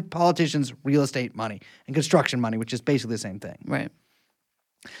give politicians real estate money and construction money, which is basically the same thing. Right.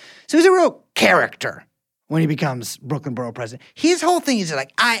 So he's a real character when he becomes Brooklyn Borough President. His whole thing is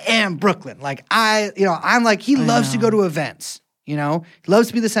like, I am Brooklyn. Like I'm like, he loves to go to events. He loves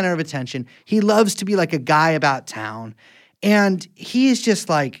to be the center of attention. He loves to be like a guy about town. And he is just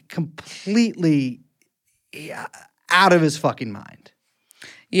like completely out of his fucking mind.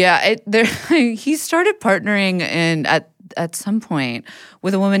 Yeah, he started partnering at some point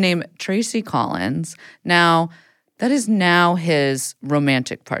with a woman named Tracy Collins. Now, that is now his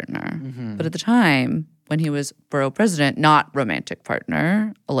romantic partner. But at the time, when he was borough president, not romantic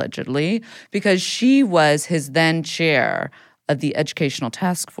partner, allegedly, because she was his then chair of the Educational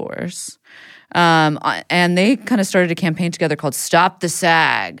Task Force. And they kind of started a campaign together called Stop the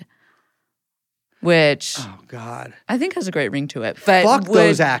SAG, which oh God, I think has a great ring to it. But fuck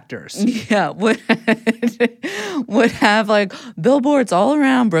those actors. Yeah, would have like billboards all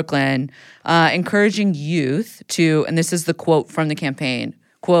around Brooklyn, encouraging youth to, and this is the quote from the campaign,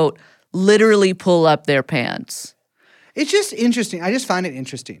 quote, literally pull up their pants. It's just interesting. I just find it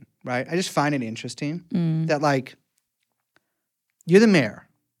interesting, right? I just find it interesting that like you're the mayor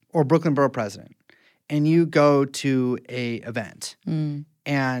or Brooklyn Borough President and you go to a event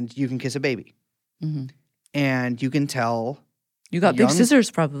and you can kiss a baby. And you can tell you got big scissors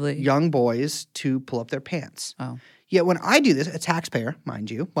probably. Young boys to pull up their pants. Oh. Yet when I do this, a taxpayer,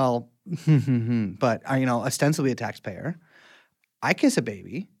 mind you, well, but ostensibly a taxpayer, I kiss a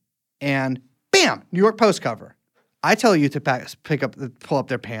baby and bam, New York Post cover. I tell you to pull up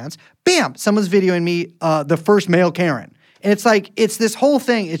their pants. Bam, someone's videoing me, the first male Karen. And it's like, it's this whole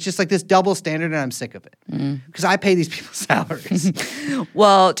thing. It's just like this double standard, and I'm sick of it. Because I pay these people's salaries.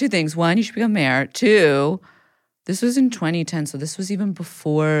 Well, two things. One, you should become mayor. Two, this was in 2010, so this was even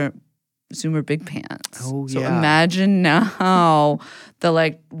before Zoomer Big Pants. Oh, so yeah. imagine now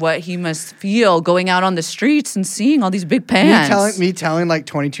what he must feel going out on the streets and seeing all these big pants. Me telling like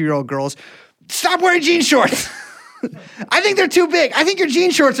 22-year-old girls, stop wearing jean shorts. I think they're too big. I think your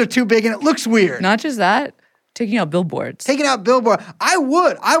jean shorts are too big, and it looks weird. Not just that. Taking out billboards. I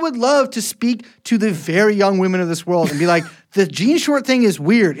would love to speak to the very young women of this world and be like, the jean short thing is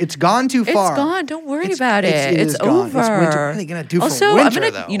weird. It's gone too far. It's gone. Don't worry about it. It's over. It's winter. What are they going to do also, for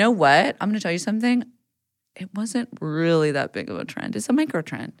winter, though? You know what? I'm going to tell you something. It wasn't really that big of a trend. It's a micro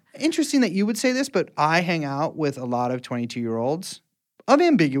trend. Interesting that you would say this, but I hang out with a lot of 22-year-olds of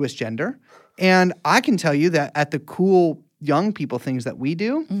ambiguous gender. And I can tell you that at the cool young people things that we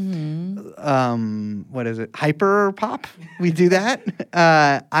do, what is it? Hyper pop? We do that.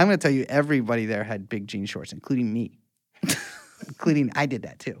 I'm going to tell you everybody there had big jean shorts, including me. I did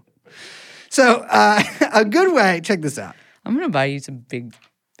that too. So a good way, check this out. I'm going to buy you some big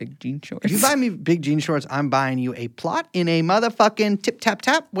jean shorts. If you buy me big jean shorts, I'm buying you a plot in a motherfucking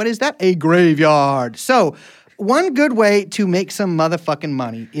tip-tap-tap. What is that? A graveyard. So one good way to make some motherfucking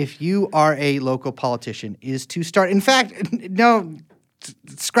money if you are a local politician is to start. In fact, no,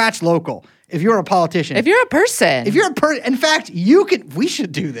 scratch local. If you're a politician. If you're a person. In fact, we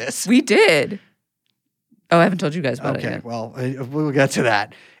should do this. We did. Oh, I haven't told you guys about it Okay, yet. well, we'll get to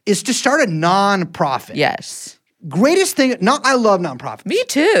that. Is to start a nonprofit. Yes. Greatest thing, I love nonprofits. Me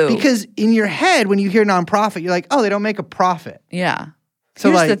too. Because in your head, when you hear nonprofit, you're like, oh, they don't make a profit. Yeah.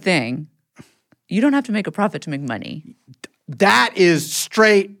 So Here's the thing. You don't have to make a profit to make money. That is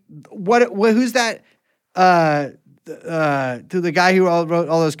straight. Who's that? The guy who wrote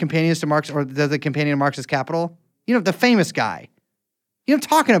all those companions to Marx, or the companion to Marx's Capital? You know, the famous guy. You know what I'm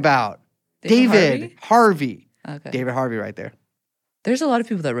talking about? David Harvey. Okay. David Harvey right there. There's a lot of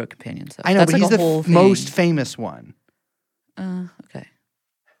people that wrote companions. Though. I know, That's but like he's a whole the most famous one. Okay.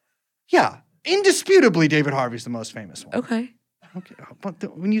 Yeah. Indisputably, David Harvey's the most famous one. Okay. Okay.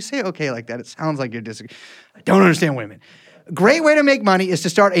 But when you say okay like that, it sounds like you're disagreeing. I don't understand women. A great way to make money is to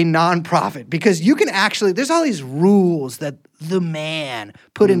start a nonprofit because you can actually, there's all these rules that the man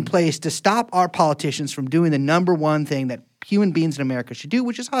put in place to stop our politicians from doing the number one thing that human beings in America should do,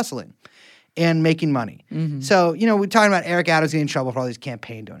 which is hustling and making money. So, we're talking about Eric Adams getting in trouble for all these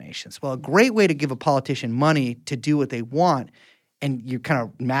campaign donations. Well, a great way to give a politician money to do what they want and you kind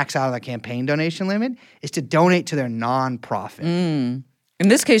of max out of that campaign donation limit is to donate to their nonprofit. In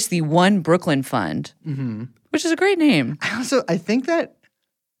this case, the One Brooklyn Fund, which is a great name. I think that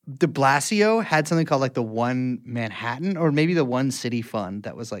de Blasio had something called like the One Manhattan or maybe the One City Fund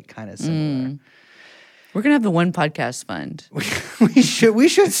that was like kind of similar. We're going to have the One Podcast Fund. We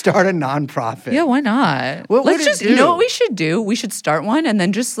should start a nonprofit. Yeah, why not? What would it do? You know what we should do? We should start one and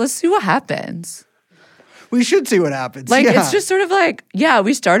then let's see what happens. We should see what happens. Like, it's just sort of like,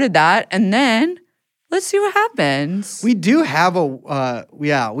 we started that and then let's see what happens. We do have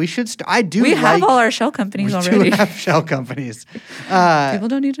we should We have all our shell companies already. We do have shell companies. People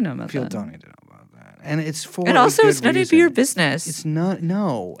don't need to know about that. People don't need to know about that. And it's for And also, it's none of reason. your business. It's not,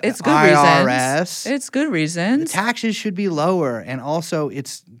 no. It's good IRS, reasons. It's good reasons. Taxes should be lower. And also,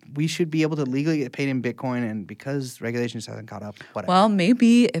 we should be able to legally get paid in Bitcoin. And because regulations hasn't caught up, whatever. Well,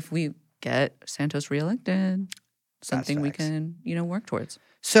 maybe if we get Santos reelected, something we facts. can, work towards.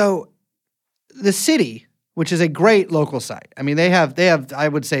 So the city, which is a great local site. I mean, they have I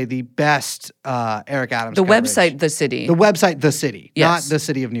would say the best Eric Adams The coverage. website, The City. The website, The City, Yes. not the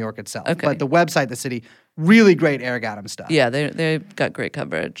city of New York itself, Okay. but the website, The City, really great Eric Adams stuff. Yeah, they've got great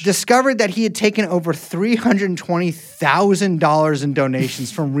coverage. Discovered that he had taken over $320,000 in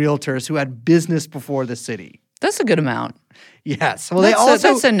donations from realtors who had business before the city. That's a good amount. Yes. Well,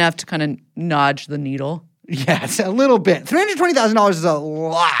 That's enough to kind of nudge the needle. Yes, a little bit. $320,000 is a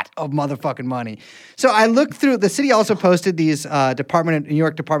lot of motherfucking money. So I looked through. The city also posted these New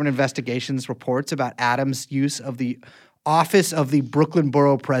York Department of Investigations reports about Adams' use of the office of the Brooklyn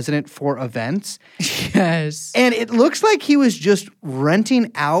Borough President for events. Yes. And it looks like he was just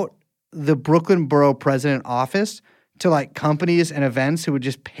renting out the Brooklyn Borough President office to like companies and events who would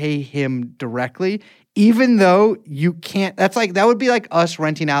just pay him directly. Even though you can't, that would be like us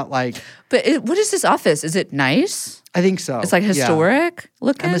renting out like. But what is this office? Is it nice? I think so. It's like historic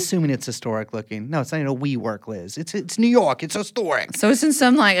looking? I'm assuming it's historic looking. No, it's not a WeWork, Liz. It's New York. It's historic. So it's in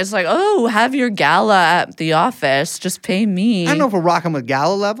some it's like, oh, have your gala at the office. Just pay me. I don't know if we're rocking with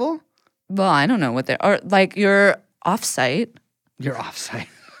gala level. Well, I don't know what they're, or like your offsite. You're offsite.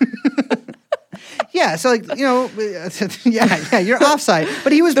 Yeah, so you're offsite.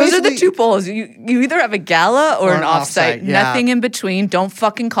 But he was Those are basically the two poles. You either have a gala or an offsite. yeah. Nothing in between. Don't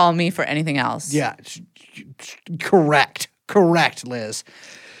fucking call me for anything else. Yeah, correct, Liz.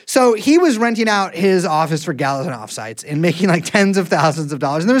 So he was renting out his office for galas and offsites and making like tens of thousands of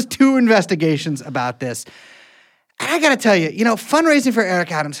dollars. And there was 2 investigations about this. And I got to tell you, fundraising for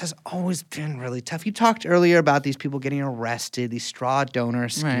Eric Adams has always been really tough. You talked earlier about these people getting arrested, these straw donor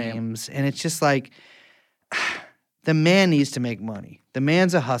schemes. Right. And it's just like, the man needs to make money. The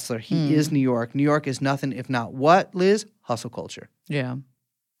man's a hustler. He is New York. New York is nothing if not what, Liz? Hustle culture. Yeah.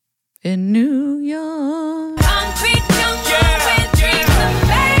 In New York.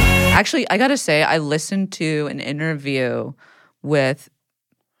 Actually, I got to say, I listened to an interview with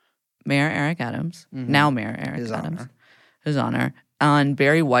Mayor Eric Adams, now Mayor Eric Adams, his honor, on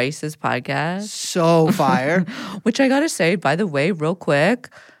Barry Weiss's podcast. So fire. Which I gotta say, by the way, real quick,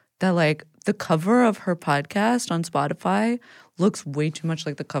 that like the cover of her podcast on Spotify looks way too much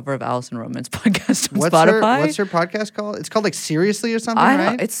like the cover of Allison Roman's podcast on Spotify. What's her podcast called? It's called like Seriously or something,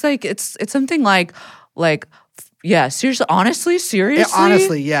 right? It's like it's something like yeah, seriously, honestly, seriously? Yeah,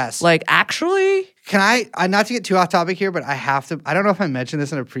 honestly, yes. Like actually? Can I not to get too off topic here, but I have to. I don't know if I mentioned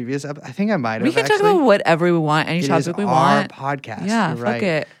this in a previous episode. I think I might have. We can talk about whatever we want, any topic we want. Our podcast. Yeah, You're fuck right.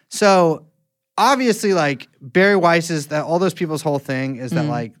 it. So obviously, like Barry Weiss's, that all those people's whole thing is that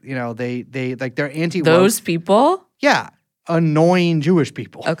like they like they're anti-woke. Those people? Yeah, annoying Jewish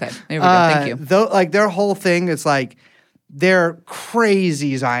people. Okay, there we go. Thank you. Though, like their whole thing is like they're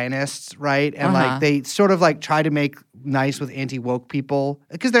crazy Zionists, right? And like they sort of like try to make nice with anti-woke people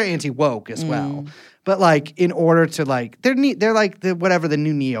because they're anti-woke as well. But like in order to like they're like whatever the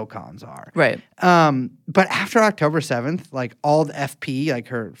new neocons are. Right. But after October 7th, like all the FP, like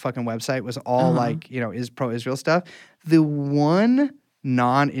her fucking website was all like, is pro-Israel stuff. The one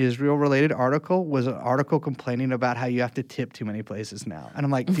non-Israel related article was an article complaining about how you have to tip too many places now. And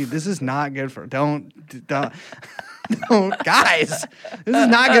I'm like, dude, this is not good for don't guys, this is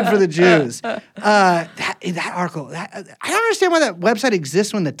not good for the Jews. That article, I don't understand why that website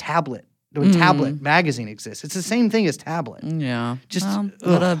exists when Tablet magazine exists. It's the same thing as Tablet. Yeah. Just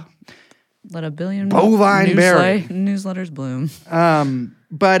let a billion bovine berry newsletters bloom.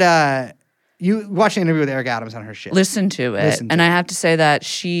 But you watched an interview with Eric Adams on her shit. Listen to it. And I have to say that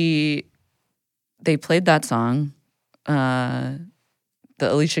they played that song, the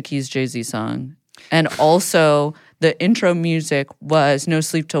Alicia Keys Jay-Z song. And also the intro music was No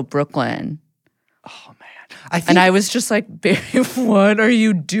Sleep Till Brooklyn. Oh, man. I was just like, Barry, what are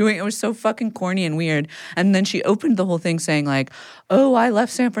you doing? It was so fucking corny and weird. And then she opened the whole thing saying like, oh, I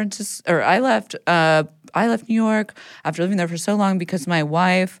left San Francisco, or I left New York after living there for so long because my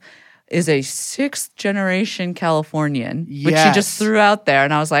wife is a 6th generation Californian, which she just threw out there.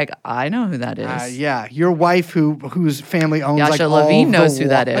 And I was like, I know who that is. Yeah. Your wife whose family owns Yasha Levine knows who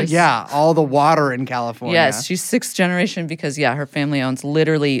that is. Yeah. All the water in California. Yes. She's 6th generation because, her family owns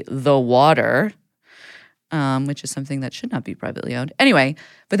literally the water, which is something that should not be privately owned. Anyway,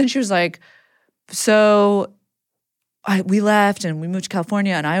 but then she was like, so we left and we moved to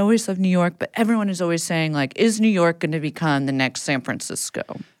California and I always loved New York, but everyone is always saying like, is New York going to become the next San Francisco?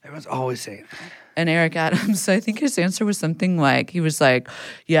 Everyone's always saying that. And Eric Adams, I think his answer was something like, he was like,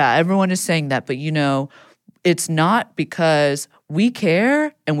 yeah, everyone is saying that, but it's not because we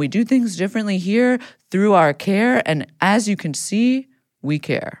care and we do things differently here through our care. And as you can see, we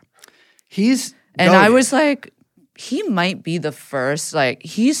care. I was like, he might be the first, like,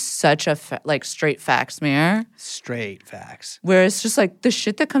 he's such a, straight facts mayor. Straight facts. Where it's just, like, the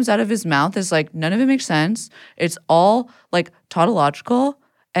shit that comes out of his mouth is, like, none of it makes sense. It's all, like, tautological,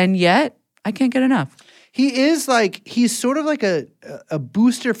 and yet I can't get enough. He is, like, he's sort of like a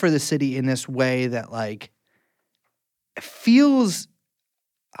booster for the city in this way that, like, feels,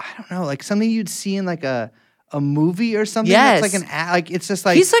 I don't know, like something you'd see in, like, a movie or something. Yes. That's like it's just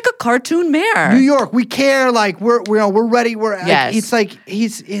like he's like a cartoon mayor. New York, we care. Like we're ready. Yes. It's like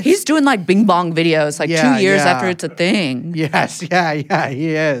he's doing like Bing Bong videos like 2 years after it's a thing. Yes, yeah,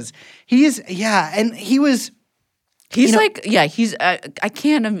 he is. And he was. He's I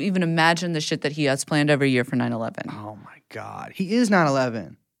can't even imagine the shit that he has planned every year for 9/11. Oh my God, he is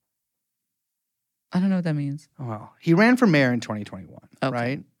 9/11. I don't know what that means. Well, he ran for mayor in 2021,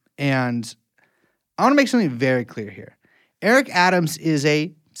 right? And I want to make something very clear here. Eric Adams is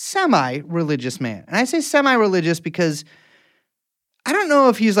a semi-religious man. And I say semi-religious because I don't know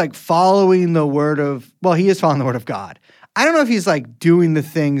if he's like following the word of, he is following the word of God. I don't know if he's like doing the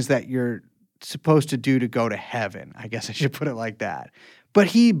things that you're supposed to do to go to heaven. I guess I should put it like that. But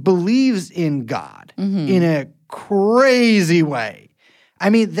he believes in God in a crazy way.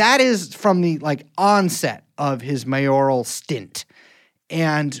 I mean, that is from the like onset of his mayoral stint.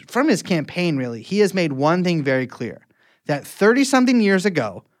 And from his campaign, really, he has made one thing very clear, that 30-something years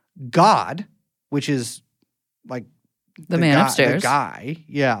ago, God, which is like the man upstairs, the guy,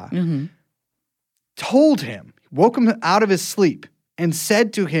 told him, woke him out of his sleep and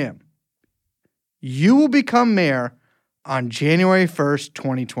said to him, you will become mayor on January 1st,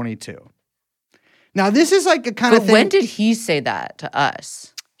 2022. Now, this is like a kind of thing. But when did he say that to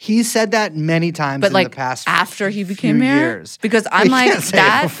us? He said that many times in the past after he became few mayor? years. Because I'm like, can't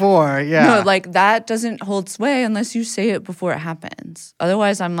say it before, No, like that doesn't hold sway unless you say it before it happens.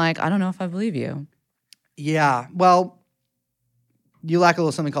 Otherwise, I'm like, I don't know if I believe you. Yeah, well, you lack a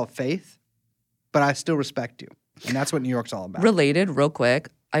little something called faith, but I still respect you. And that's what New York's all about. Related, real quick,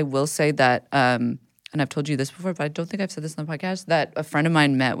 I will say that, and I've told you this before, but I don't think I've said this on the podcast, that a friend of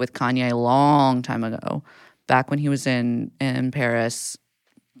mine met with Kanye a long time ago, back when he was in Paris,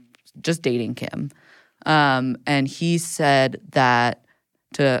 just dating Kim. And he said that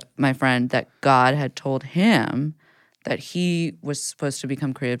to my friend that God had told him that he was supposed to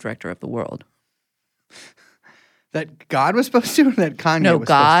become creative director of the world. That God was supposed to, or that Kanye No, was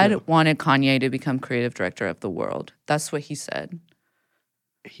God supposed to? wanted Kanye to become creative director of the world. That's what he said.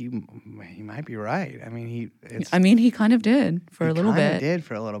 he might be right. I mean, he kind of did for a little bit. Did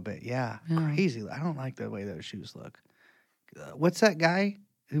for a little bit, yeah. Crazy. I don't like the way those shoes look. What's that guy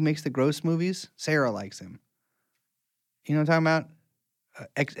who makes the gross movies? Sarah likes him. You know what I'm talking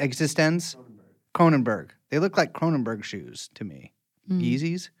about? Existenz? Cronenberg. They look like Cronenberg shoes to me.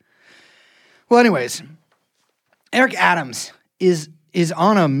 Yeezys. Well, anyways, Eric Adams is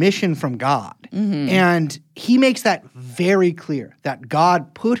on a mission from God. And he makes that very clear, that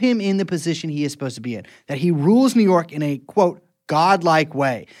God put him in the position he is supposed to be in, that he rules New York in a, quote, godlike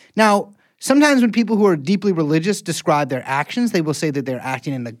way. Now, sometimes when people who are deeply religious describe their actions, they will say that they're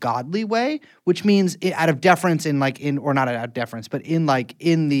acting in the godly way, which means out of deference or not out of deference, but in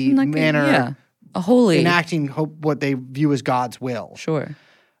the manner, a holy, enacting what they view as God's will. Sure.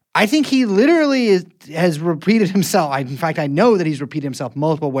 I think he literally has repeated himself. In fact, I know that he's repeated himself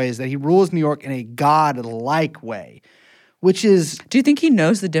multiple ways, that he rules New York in a God-like way, which is... Do you think he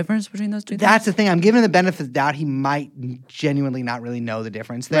knows the difference between those two things? That's the thing. I'm giving him the benefit of the doubt. He might genuinely not really know the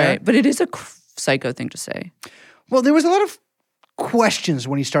difference there. Right, but it is a psycho thing to say. Well, there was a lot of questions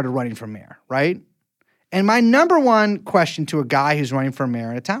when he started running for mayor, right? And my number one question to a guy who's running for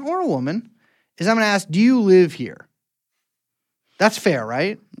mayor in a town, or a woman, is I'm going to ask, do you live here? That's fair,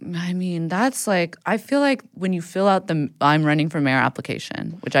 right? I mean, that's I feel like when you fill out the I'm running for mayor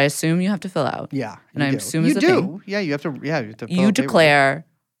application, which I assume you have to fill out. Yeah. And I assume you is a do. thing. Yeah, you have to fill You out declare,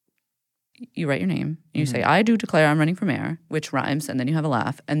 you write your name, and you say, I do declare I'm running for mayor, which rhymes, and then you have a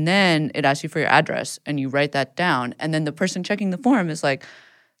laugh. And then it asks you for your address, and you write that down. And then the person checking the form is like,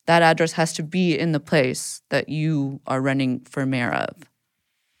 that address has to be in the place that you are running for mayor of.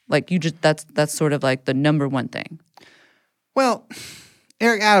 That's sort of the number one thing. Well,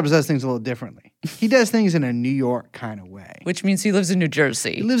 Eric Adams does things a little differently. He does things in a New York kind of way. Which means he lives in New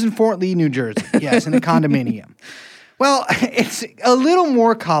Jersey. He lives in Fort Lee, New Jersey. Yes, in a condominium. Well, it's a little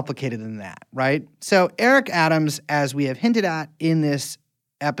more complicated than that, right? So Eric Adams, as we have hinted at in this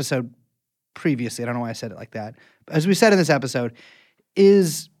episode previously, I don't know why I said it like that, but as we said in this episode,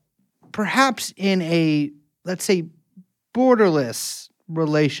 is perhaps in a, let's say, borderless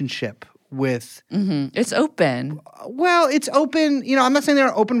relationship with... It's open. Well, it's open. I'm not saying they're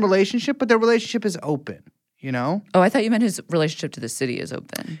an open relationship, but their relationship is open, Oh, I thought you meant his relationship to the city is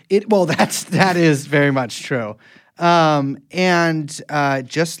open. That is very much true. And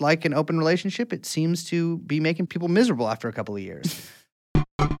just like an open relationship, it seems to be making people miserable after a couple of years.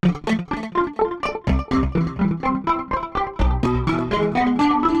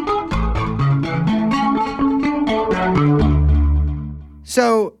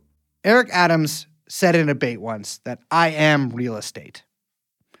 So Eric Adams said in a debate once that I am real estate,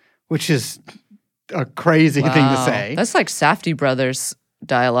 which is a crazy thing to say. That's like Safdie Brothers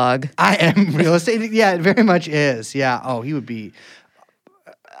dialogue. I am real estate. Yeah, it very much is. Yeah. Oh, he would be.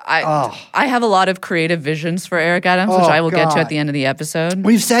 I have a lot of creative visions for Eric Adams, which I will get to at the end of the episode.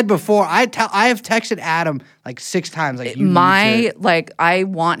 We've said before. I have texted Adam 6 times. I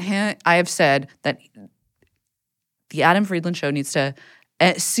want him. I have said that the Adam Friedland Show needs to.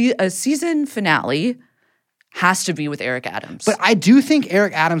 A season finale has to be with Eric Adams. But I do think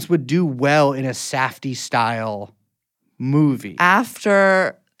Eric Adams would do well in a Safdie-style movie.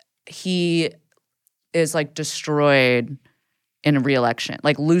 After he is destroyed in a re-election,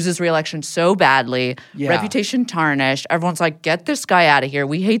 loses re-election so badly, reputation tarnished. Everyone's like, get this guy out of here.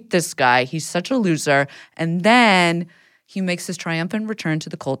 We hate this guy. He's such a loser. And then he makes his triumphant return to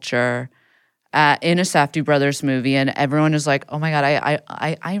the culture in a Safdie Brothers movie, and everyone is like, oh my God,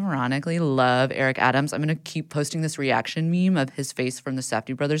 I ironically love Eric Adams. I'm going to keep posting this reaction meme of his face from the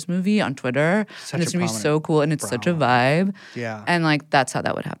Safdie Brothers movie on Twitter. And it's going to be so cool, and it's such a vibe. Yeah. And that's how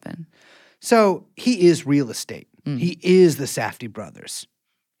that would happen. So he is real estate. He is the Safdie Brothers.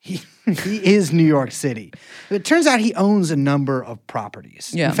 He is New York City. It turns out he owns a number of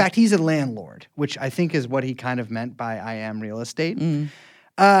properties. Yeah. In fact, he's a landlord, which I think is what he kind of meant by I am real estate.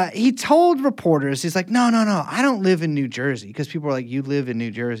 He told reporters, he's like, no, I don't live in New Jersey. Because people were like, you live in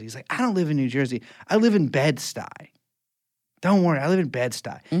New Jersey. He's like, I don't live in New Jersey. I live in Bed-Stuy. Don't worry, I live in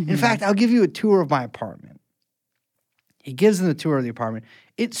Bed-Stuy. In fact, I'll give you a tour of my apartment. He gives them the tour of the apartment.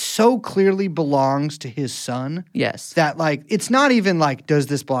 It so clearly belongs to his son. Yes. That it's not even does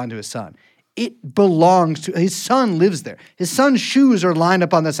this belong to his son? It belongs to his son. Lives there. His son's shoes are lined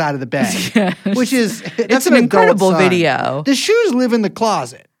up on the side of the bed, yes. Which is it's an incredible video. The shoes live in the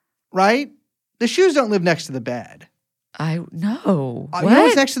closet, right? The shoes don't live next to the bed. No. What? You know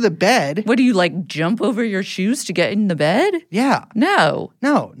what's next to the bed? What do you jump over your shoes to get in the bed? Yeah. No.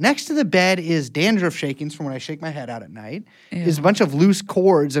 Next to the bed is dandruff shakings from when I shake my head out at night. There's a bunch of loose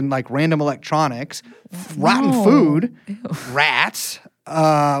cords and random electronics, rotten food, rats.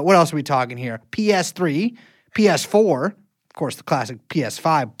 What else are we talking here? PS3, PS4, of course, the classic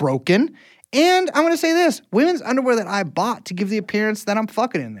PS5, broken. And I'm going to say this, women's underwear that I bought to give the appearance that I'm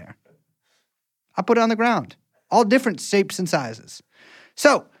fucking in there. I put it on the ground. All different shapes and sizes.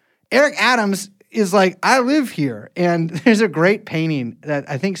 So Eric Adams is like, I live here. And there's a great painting that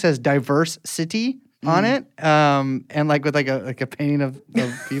I think says diverse city on it. And like with like a painting of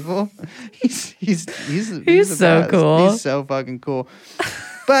people. He's so cool. He's so fucking cool.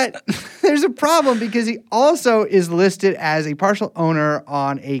 But there's a problem because he also is listed as a partial owner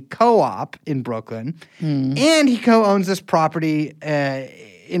on a co-op in Brooklyn. And he co-owns this property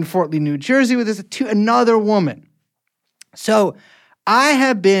in Fort Lee, New Jersey with another woman. So I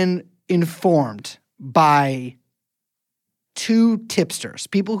have been informed by two tipsters,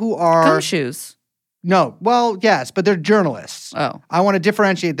 people who are... Gumshoes. No, well, yes, but they're journalists. Oh. I want to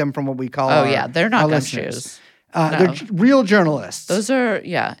differentiate them from what we call they're not listeners. gumshoes. They're real journalists. Those are,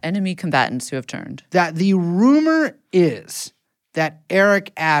 enemy combatants who have turned. That the rumor is that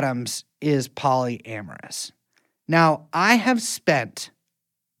Eric Adams is polyamorous. Now, I have spent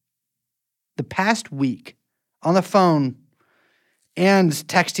the past week on the phone and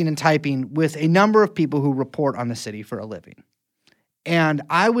texting and typing with a number of people who report on the city for a living. And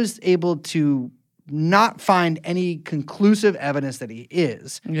I was able to not find any conclusive evidence that he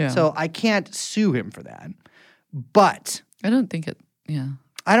is. Yeah. So I can't sue him for that. But I don't think it,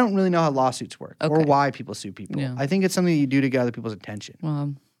 I don't really know how lawsuits work or Okay. why people sue people. Yeah. I think it's something you do to get other people's attention.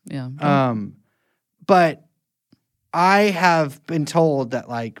 Well, yeah. But I have been told that,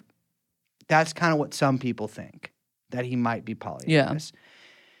 like, that's kind of what some people think, that he might be polyamorous.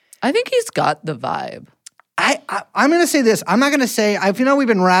 I think he's got the vibe. I'm going to say this. I'm not going to say, we've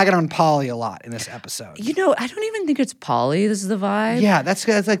been ragging on poly a lot in this episode. I don't even think it's poly. This is the vibe. Yeah, that's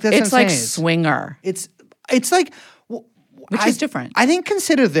what I'm It's like saying. swinger, It's like... which is different. I think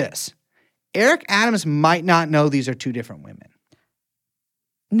consider this. Eric Adams might not know these are two different women.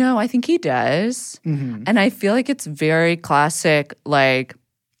 No, I think he does. Mm-hmm. And I feel like it's very classic, like,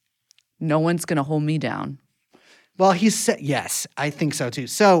 no one's going to hold me down. Well, he said, yes, I think so too.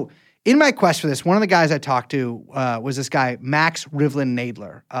 So in my quest for this, one of the guys I talked to was this guy, Max Rivlin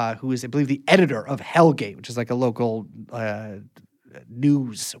Nadler, who is, I believe, the editor of Hellgate, which is like a local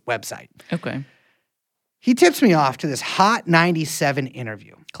news website. Okay. He tips me off to this Hot 97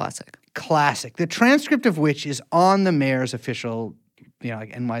 interview. Classic. The transcript of which is on the mayor's official,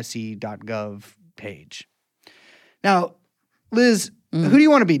 like nyc.gov page. Now, Liz, who do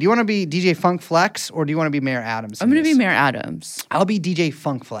you want to be? Do you want to be DJ Funk Flex or do you want to be Mayor Adams? I'm going to be Mayor Adams. I'll be DJ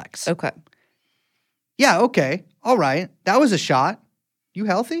Funk Flex. Okay. Yeah, okay. All right. That was a shot. You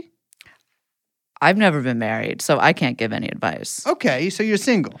healthy? I've never been married, so I can't give any advice. Okay, so you're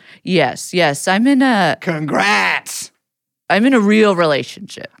single. Yes. I'm in a Congrats. real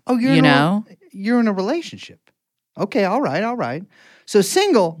relationship. Oh, you're in a relationship. Okay, all right. So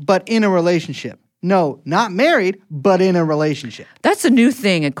single, but in a relationship. No, not married, but in a relationship. That's a new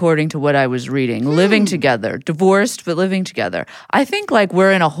thing according to what I was reading. Living together. Divorced, but living together. I think like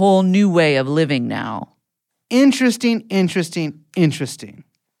we're in a whole new way of living now. Interesting.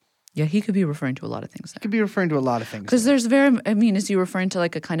 Yeah, he could be referring to a lot of things. Could be referring to a lot of things. Because there's is he referring to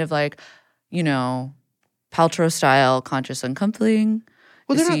like a kind of like, Paltrow style conscious uncoupling?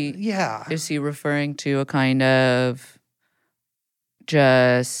 Well, Is he referring to a kind of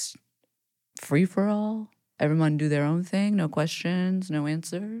just free for all? Everyone do their own thing, no questions, no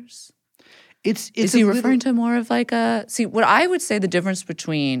answers? Is he referring to more of like what I would say the difference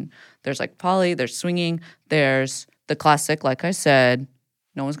between there's like poly, there's swinging, there's the classic, like I said,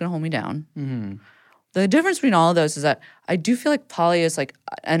 no one's going to hold me down. Mm-hmm. The difference between all of those is that I do feel like poly is like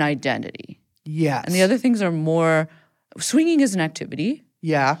an identity. Yes. And the other things are more, swinging is an activity.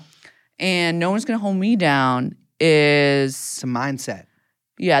 Yeah. And no one's going to hold me down is... It's a mindset.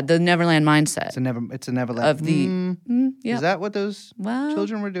 Yeah, the Neverland mindset. It's a Neverland. Of the... yeah. Is that what those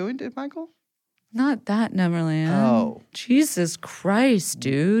children were doing, Michael? Not that Neverland. Oh. Jesus Christ,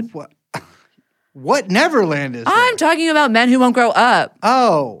 dude. What Neverland is I'm talking about men who won't grow up.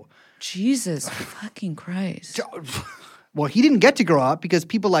 Oh. Jesus fucking Christ. Well, he didn't get to grow up because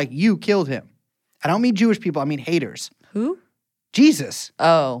people like you killed him. I don't mean Jewish people. I mean haters. Who? Jesus.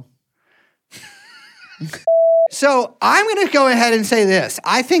 Oh. So I'm going to go ahead and say this.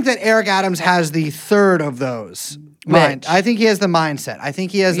 I think that Eric Adams has the third of those. I think he has the mindset. I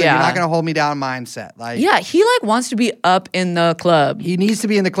think he has the you're not going to hold me down mindset. Yeah, he wants to be up in the club. He needs to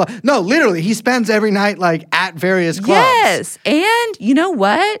be in the club. No, literally, he spends every night at various clubs. Yes, and you know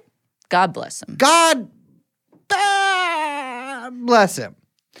what? God bless him. God bless him.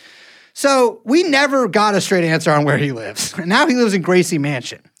 So we never got a straight answer on where he lives. Now he lives in Gracie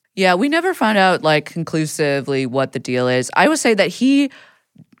Mansion. Yeah, we never found out like conclusively what the deal is. I would say that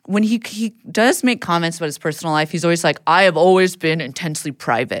when he does make comments about his personal life, he's always like, I have always been intensely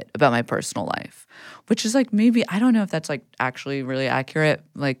private about my personal life, which is like maybe, I don't know if that's like actually really accurate,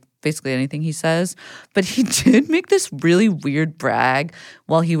 like basically anything he says. But he did make this really weird brag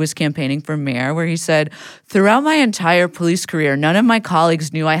while he was campaigning for mayor where he said, throughout my entire police career, none of my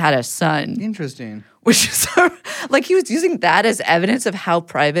colleagues knew I had a son. Interesting. Which is like he was using that as evidence of how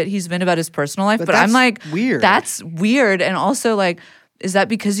private he's been about his personal life. But I'm like, weird. That's weird. And also like, is that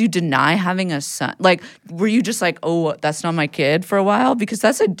because you deny having a son? Like, were you just like, oh, that's not my kid for a while? Because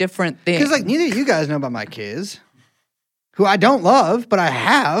that's a different thing. Because like neither of you guys know about my kids, who I don't love, but I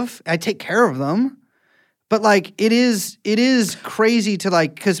have. I take care of them. But like it is crazy to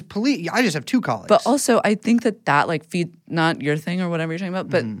like because police. I just have 2 colleagues. But also, I think that like feed not your thing or whatever you're talking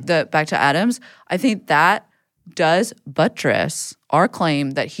about, but back to Adams. I think that does buttress our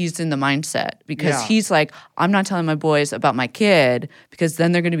claim that he's in the mindset because he's like, I'm not telling my boys about my kid because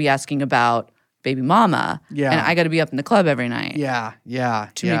then they're going to be asking about baby mama. Yeah. And I got to be up in the club every night. Yeah.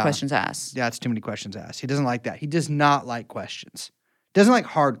 Too many questions asked. Yeah, it's too many questions asked. He doesn't like that. He does not like questions. Doesn't like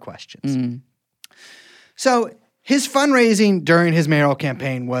hard questions. So his fundraising during his mayoral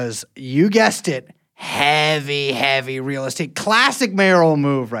campaign was, you guessed it, heavy real estate. Classic mayoral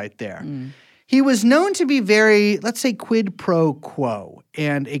move right there. He was known to be very, let's say, quid pro quo.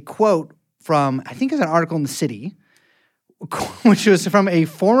 And a quote from, I think it's an article in The City, which was from a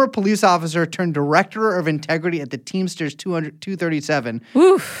former police officer turned director of integrity at the Teamsters 237,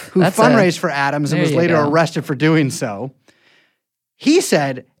 who fundraised for Adams and was later arrested for doing so. He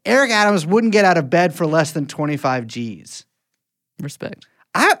said Eric Adams wouldn't get out of bed for less than 25 G's. Respect.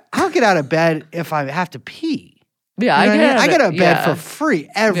 I'll get out of bed if I have to pee. Yeah, I get out of bed for free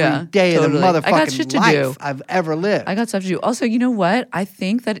every day of the motherfucking life I've ever lived. I got stuff to do. Also, you know what? I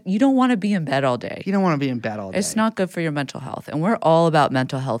think that you don't want to be in bed all day. You don't want to be in bed all day. It's not good for your mental health, and we're all about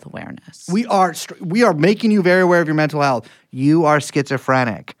mental health awareness. We are making you very aware of your mental health. You are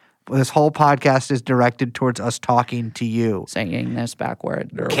schizophrenic. This whole podcast is directed towards us talking to you. Saying this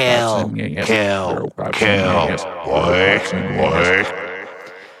backward. Kill.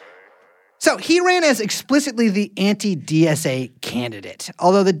 So he ran as explicitly the anti-DSA candidate,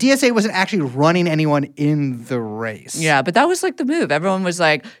 although the DSA wasn't actually running anyone in the race. Yeah, but that was like the move. Everyone was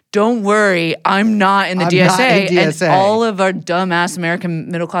like, don't worry, I'm not in the DSA. And all of our dumbass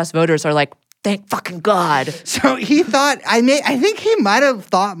American middle-class voters are like, thank fucking God. So he thought, I think he might have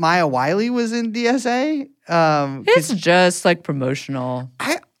thought Maya Wiley was in DSA. It's just like promotional.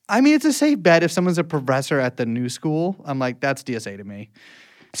 I mean, it's a safe bet if someone's a professor at the new school. I'm like, that's DSA to me.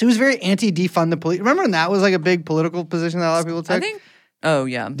 So he was very anti-defund the police. Remember when that was like a big political position that a lot of people took? I think, oh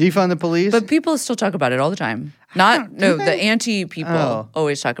yeah. Defund the police? But people still talk about it all the time. The anti-people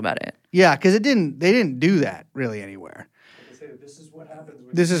always talk about it. Yeah, because they didn't do that really anywhere.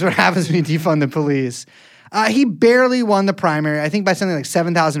 This is what happens when you defund the police. He barely won the primary, I think by something like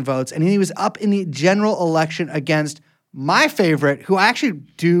 7,000 votes, and he was up in the general election against my favorite, who I actually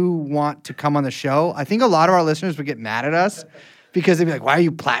do want to come on the show. I think a lot of our listeners would get mad at us because they'd be like, why are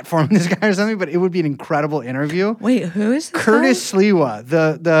you platforming this guy or something? But it would be an incredible interview. Wait, who is this Curtis Sliwa,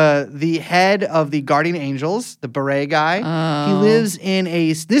 the head of the Guardian Angels, the beret guy. He lives in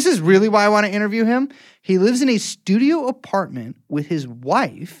this is really why I want to interview him. He lives in a studio apartment with his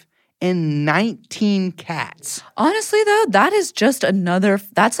wife and 19 cats. Honestly, though, that is just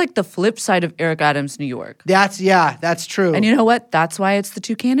that's like the flip side of Eric Adams, New York. That's true. And you know what? That's why it's the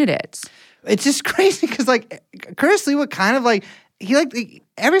 2 candidates. It's just crazy because like Curtis Sliwa kind of like,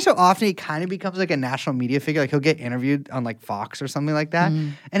 every so often he kind of becomes like a national media figure. Like he'll get interviewed on like Fox or something like that.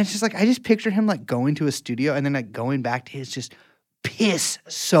 And it's just like, I just picture him like going to a studio and then like going back to his just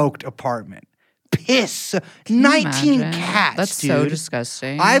piss-soaked apartment. 19 cats, That's dude. so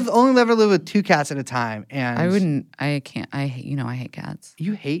disgusting. I've only ever lived with 2 cats at a time. And I hate cats.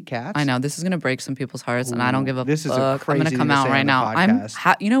 You hate cats? I know. This is going to break some people's hearts and I don't give a this fuck. Is crazy I'm going to come out right now.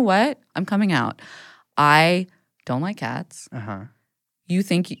 You know what? I'm coming out. I don't like cats. You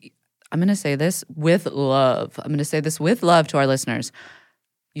think, I'm going to say this with love. I'm going to say this with love to our listeners.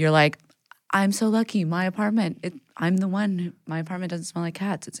 You're like, I'm so lucky. My apartment, I'm the one. My apartment doesn't smell like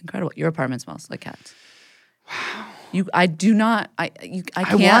cats. It's incredible. Your apartment smells like cats. Wow. I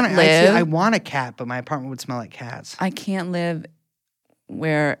can't live. I want a cat, but my apartment would smell like cats. I can't live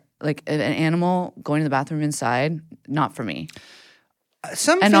where like an animal going to the bathroom inside. Not for me.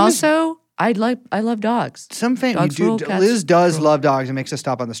 Also, I love dogs. Liz does love dogs and makes us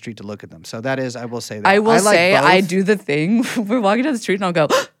stop on the street to look at them. So that is, I will say that. I will say I do the thing. We're walking down the street and I'll go.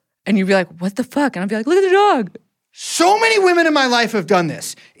 And you'd be like, what the fuck? And I'd be like, look at the dog. So many women in my life have done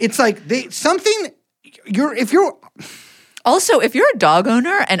this. It's like Also, if you're a dog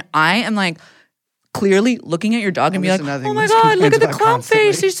owner and I am like clearly looking at your dog and be like, oh my God, look at the clown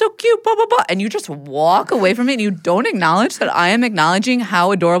face. He's so cute, blah, blah, blah. And you just walk away from it and you don't acknowledge that I am acknowledging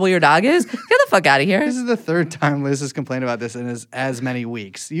how adorable your dog is, get the fuck out of here. This is the third time Liz has complained about this in as many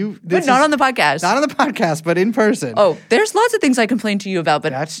weeks. But not on the podcast. Not on the podcast, but in person. Oh, there's lots of things I complain to you about,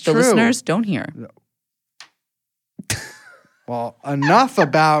 but That's the true. listeners don't hear. Well, enough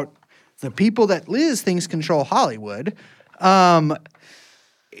about the people that Liz thinks control Hollywood. Sliwa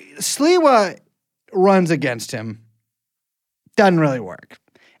runs against him. Doesn't really work.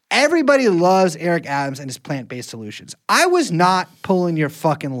 Everybody loves Eric Adams and his plant-based solutions. I was not pulling your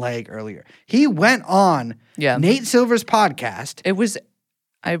fucking leg earlier. He went on Nate Silver's podcast. It was,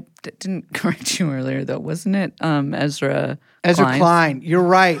 I didn't correct you earlier though, wasn't it? Ezra Klein. You're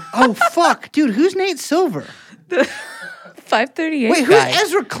right. Oh, fuck. Dude, who's Nate Silver? 538 Wait, who's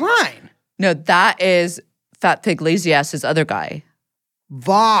Ezra Klein? No, that is Fat Pig Lazy Ass's other guy.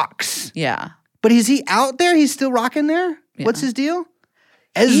 Vox. Yeah. But is he out there? He's still rocking there? Yeah. What's his deal?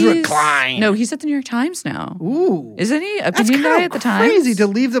 Ezra Klein. No, he's at the New York Times now. Ooh. Isn't he? Opinion guy at the Times? That's crazy to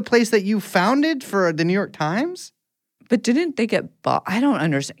leave the place that you founded for the New York Times? But didn't they get bought? I don't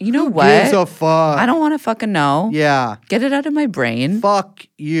understand. You know what? Who gives a fuck? I don't want to fucking know. Yeah. Get it out of my brain. Fuck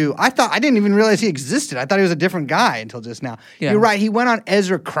you. I didn't even realize he existed. I thought he was a different guy until just now. Yeah. You're right. He went on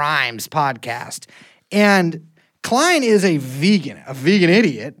Ezra Crimes podcast. And Klein is a vegan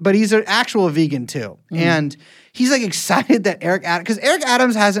idiot, but he's an actual vegan too. Mm. And he's like excited that because Eric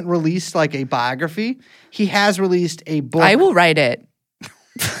Adams hasn't released like a biography. He has released a book. I will write it.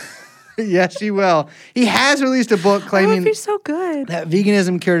 Yes, he will. He has released a book claiming it'd be so good that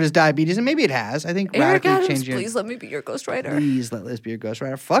veganism cured his diabetes, and maybe it has. I think Eric radically Adams, changing. Please let me be your ghostwriter. Please let Liz be your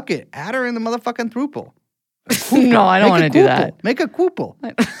ghostwriter. Fuck it. Add her in the motherfucking throuple. No, I don't want to do that. Make a quoople.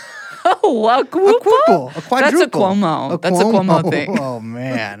 Oh, a quoople? A quadruple. That's a Cuomo. That's a Cuomo thing. Oh,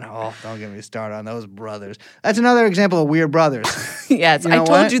 man. Oh, don't get me started on those brothers. That's another example of weird brothers. Yes, I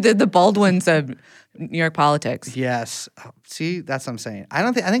told you that the Baldwins of New York politics. Yes. See, that's what I'm saying.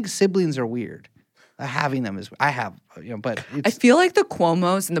 I think siblings are weird. Having them is, but I feel like the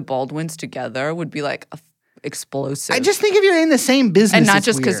Cuomos and the Baldwins together would be like explosive. I just think if you're in the same business, and not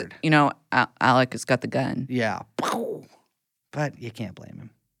just because Alec has got the gun. Yeah, but you can't blame him.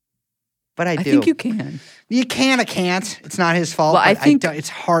 But I do. I think you can. You can. I can't. It's not his fault. Well, I think it's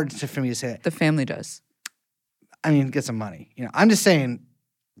hard for me to say it. The family does. I mean, get some money. I'm just saying,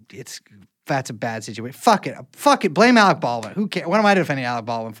 that's a bad situation. Fuck it. Blame Alec Baldwin. Who cares? What am I defending Alec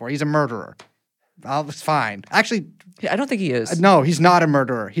Baldwin for? He's a murderer. It's fine. Actually, I don't think he is. No, he's not a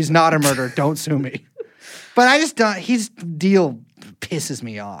murderer. He's not a murderer. Don't sue me. But I just don't. His deal pisses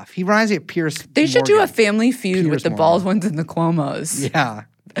me off. He reminds me of Pierce. They should do a family feud with the Baldwins and the Cuomos. Yeah.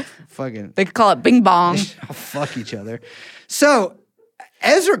 Fucking. They could call it Bing Bong. Fuck each other. So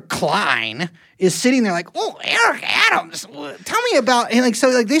Ezra Klein is sitting there like, oh, Eric Adams, tell me about, and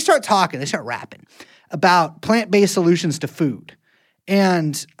they start talking, they start rapping about plant-based solutions to food.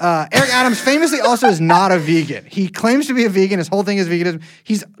 And Eric Adams famously also is not a vegan. He claims to be a vegan. His whole thing is veganism.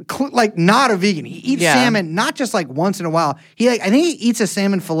 He's not a vegan. He eats salmon not just like once in a while. I think he eats a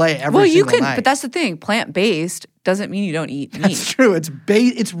salmon fillet every single night. But that's the thing. Plant-based doesn't mean you don't eat meat. That's true.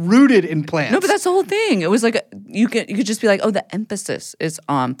 It's rooted in plants. No, but that's the whole thing. It was like you could just be like, oh, the emphasis is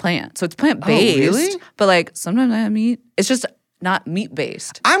on plant, so it's plant-based. Oh, really? But sometimes I have meat. It's just not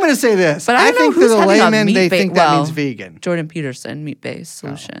meat-based. I'm going to say this. But I think who's for the layman, they think that means well, vegan. Jordan Peterson, meat-based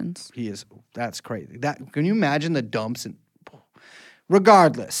solutions. He is. That's crazy. Can you imagine the dumps?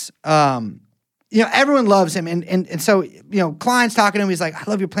 Regardless, everyone loves him. And so, Klein's talking to him. He's like, I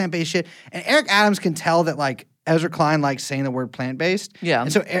love your plant-based shit. And Eric Adams can tell that, Ezra Klein likes saying the word plant-based. Yeah.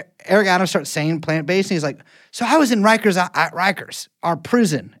 And so Eric Adams starts saying plant-based, and he's like, so I was in Rikers, our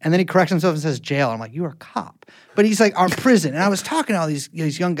prison. And then he corrects himself and says jail. I'm like, you're a cop. But he's like, our prison. And I was talking to all these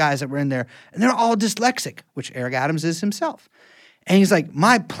young guys that were in there, and they're all dyslexic, which Eric Adams is himself. And he's like,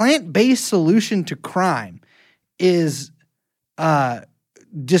 my plant-based solution to crime is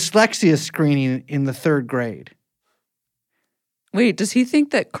dyslexia screening in the 3rd grade. Wait, does he think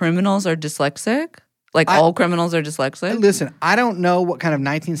that criminals are dyslexic? All criminals are dyslexic? Listen, I don't know what kind of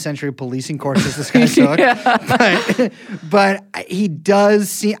 19th century policing courses this guy took, but he does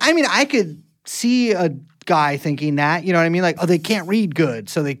see. I mean, I could see a guy thinking that, you know what I mean? Like, oh, they can't read good,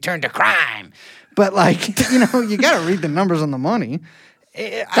 so they turn to crime. But you got to read the numbers on the money.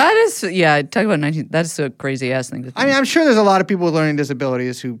 Talk about 19. That's a crazy ass thing to think. I mean, I'm sure there's a lot of people with learning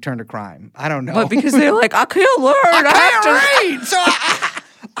disabilities who turn to crime. I don't know. But because they're like, I can't learn. I have to read. So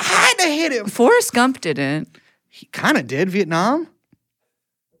did. Forrest Gump didn't. He kind of did. Vietnam?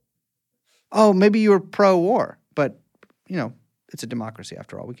 Oh, maybe you were pro-war. But, it's a democracy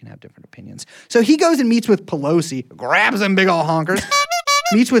after all. We can have different opinions. So he goes and meets with Pelosi, grabs them big old honkers,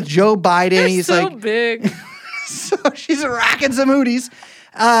 meets with Joe Biden. They're He's so like, big. so she's racking some hooties.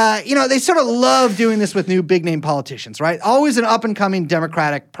 They sort of love doing this with new big name politicians, right? Always an up and coming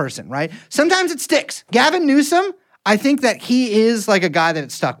Democratic person, right? Sometimes it sticks. Gavin Newsom, I think that he is like a guy that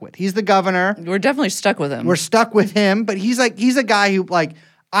it's stuck with. He's the governor. We're definitely stuck with him. We're stuck with him, but he's a guy who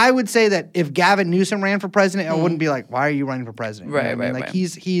I would say that if Gavin Newsom ran for president, I wouldn't be like, why are you running for president? Right, Like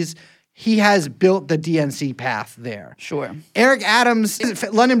right. he has built the DNC path there. Sure. Eric Adams,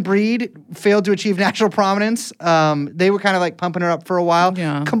 London Breed failed to achieve national prominence. They were kind of like pumping her up for a while.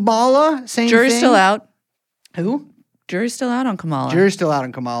 Yeah. Kamala, same Jury's thing. still out. Who? Jury's still out on Kamala. Jury's still out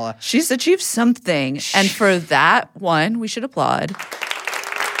on Kamala. She's achieved something. And for that, 1, we should applaud.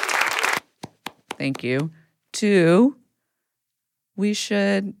 Thank you. 2, we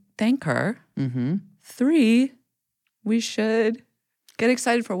should thank her. 3, we should get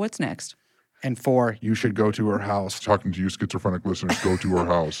excited for what's next. And 4, You should go to her house. Talking to you schizophrenic listeners, go to her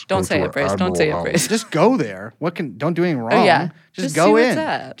house. Don't Go say to it, her Brace. Don't admiral say it, house. Brace. just go there. Don't do anything wrong. yeah. Just Just go see what's in.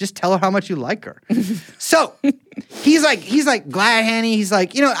 up. Just tell her how much you like her. So he's like glad Hanny. He's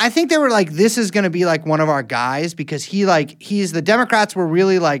like, I think they were like, this is gonna be like one of our guys because the Democrats were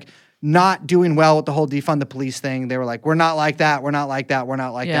really like not doing well with the whole defund the police thing. They were like, we're not like that. We're not like that. We're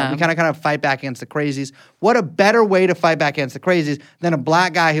not like that. We kind of fight back against the crazies. What a better way to fight back against the crazies than a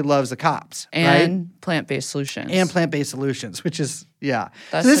black guy who loves the cops, And right? plant-based solutions. And plant-based solutions, which is, yeah.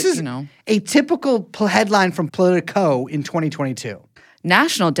 That's so this like, is a typical headline from Politico in 2022.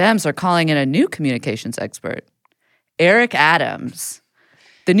 National Dems are calling in a new communications expert, Eric Adams.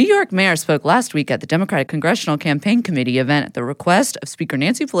 The New York mayor spoke last week at the Democratic Congressional Campaign Committee event at the request of Speaker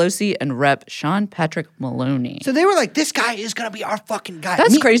Nancy Pelosi and Rep. Sean Patrick Maloney. So they were like, this guy is going to be our fucking guy.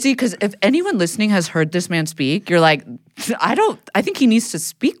 That's crazy because if anyone listening has heard this man speak, you're like, I think he needs to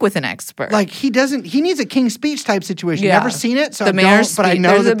speak with an expert. Like he needs a King's Speech type situation. Yeah. Never seen it, so the mayor's but I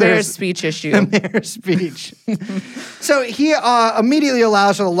know there's that a mayor's speech issue. The mayor's speech. So he immediately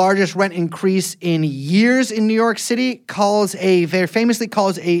allows for the largest rent increase in years in New York City, famously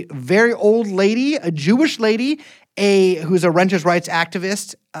calls a very old lady, a Jewish lady, who's a renters' rights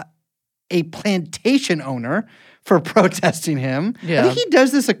activist, a plantation owner for protesting him. Yeah. I think he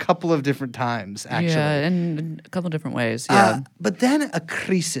does this a couple of different times, actually. Yeah, in a couple different ways. Yeah. But then a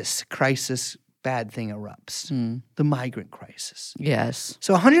crisis, bad thing erupts. The migrant crisis. Yes.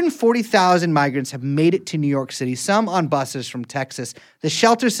 So 140,000 migrants have made it to New York City, some on buses from Texas. The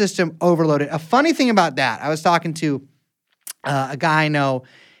shelter system overloaded. A funny thing about that, I was talking to a guy I know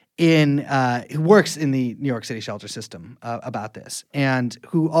who works in the New York City shelter system about this, and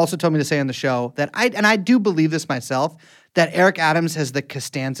who also told me to say on the show that I do believe this myself, that Eric Adams has the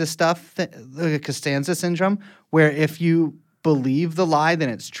Costanza the Costanza syndrome, where if you believe the lie, then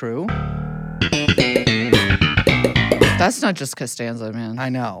it's true. That's not just Costanza, man. I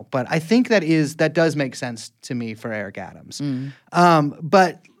know, but I think that does make sense to me for Eric Adams.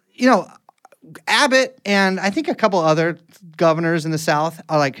 But Abbott and I think a couple other governors in the South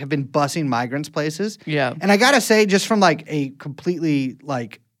have been busing migrants places. Yeah. And I gotta say, just from a completely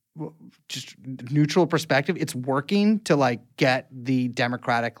just neutral perspective, it's working to get the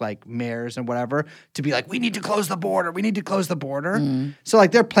Democratic mayors and whatever to be we need to close the border. We need to close the border. So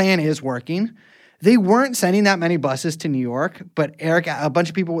their plan is working. They weren't sending that many buses to New York, but a bunch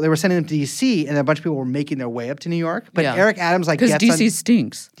of people, they were sending them to D.C., and a bunch of people were making their way up to New York. But Eric Adams because D.C.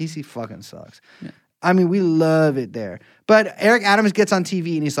 stinks. D.C. fucking sucks. Yeah. I mean, we love it there. But Eric Adams gets on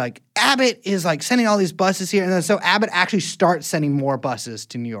TV, and he's like, Abbott is sending all these buses here. And then so Abbott actually starts sending more buses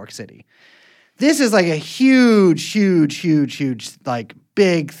to New York City. This is a huge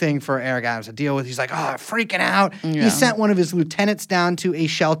big thing for Eric Adams to deal with. He's freaking out. Yeah. He sent one of his lieutenants down to a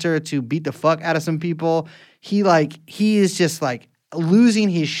shelter to beat the fuck out of some people. He is just losing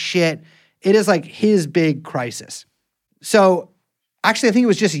his shit. It is his big crisis. So actually, I think it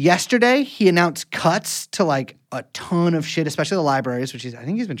was just yesterday he announced cuts to a ton of shit, especially the libraries, which I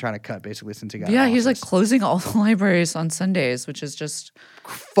think he's been trying to cut basically since he got Yeah, in he's office. closing all the libraries on Sundays, which is just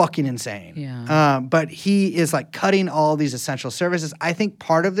fucking insane. Yeah. But he is cutting all these essential services. I think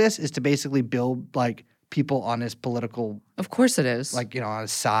part of this is to basically build people on his political. Of course it is. On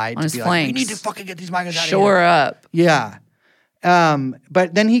his side. On to his be flanks. We need to fucking get these migrants out of here. Shore up. Yeah.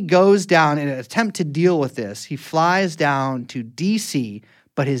 But then he goes down in an attempt to deal with this. He flies down to D.C.,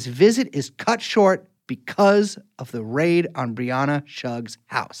 but his visit is cut short because of the raid on Brianna Shug's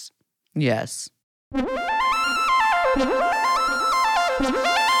house. Yes.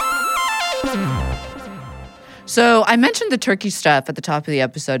 So I mentioned the Turkey stuff at the top of the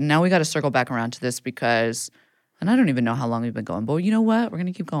episode, and now we got to circle back around to this because, and I don't even know how long we've been going, but you know what? We're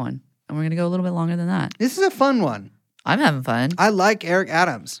going to keep going, and we're going to go a little bit longer than that. This is a fun one. I'm having fun. I like Eric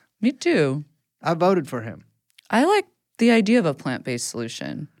Adams. Me too. I voted for him. I like the idea of a plant-based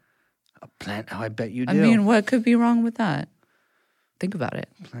solution. A plant? Oh, I bet you do. I mean, what could be wrong with that? Think about it.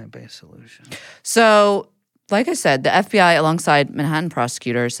 Plant-based solution. So, like I said, the FBI, alongside Manhattan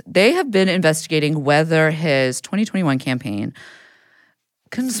prosecutors, they have been investigating whether his 2021 campaign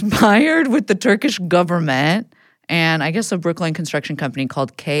conspired with the Turkish government and I guess a Brooklyn construction company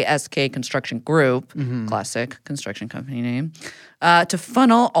called KSK Construction Group, classic construction company name, to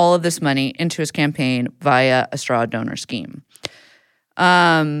funnel all of this money into his campaign via a straw donor scheme.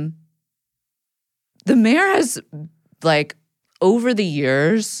 The mayor has, like, over the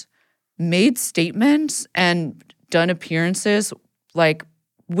years, made statements and done appearances, like,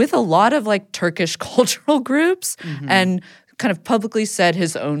 with a lot of, like, Turkish cultural groups and kind of publicly said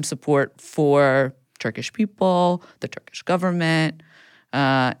his own support for Turkish people, the Turkish government,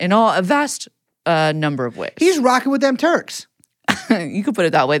 in a vast number of ways. He's rocking with them Turks. You could put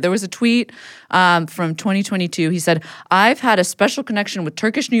it that way. There was a tweet from 2022. He said, "I've had a special connection with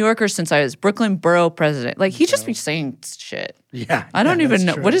Turkish New Yorkers since I was Brooklyn borough president." Like, he just be saying shit. Yeah. I don't even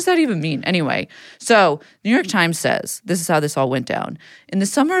know. True. What does that even mean? Anyway, so New York Times says, this is how this all went down. In the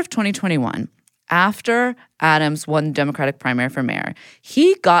summer of 2021, after Adams won the Democratic primary for mayor,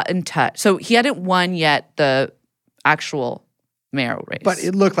 he got in touch. So he hadn't won yet the actual mayoral race. But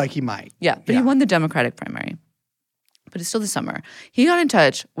it looked like he might. Yeah, but he won the Democratic primary. But it's still the summer. He got in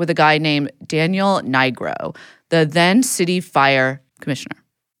touch with a guy named Daniel Nigro, the then city fire commissioner.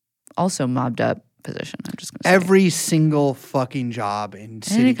 Also mobbed up position, I'm just going to say. Every single fucking job in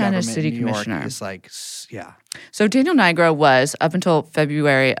city kind of government city in New York commissioner. is like, yeah. So Daniel Nigro was, up until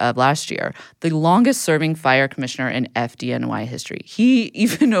February of last year, the longest-serving fire commissioner in FDNY history. He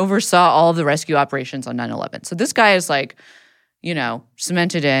even oversaw all of the rescue operations on 9/11. So this guy is like, you know,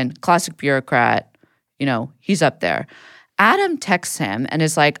 cemented in, classic bureaucrat. You know, he's up there. Adam texts him and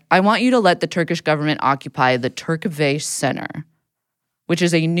is like, "I want you to let the Turkish government occupy the Turkave Center," which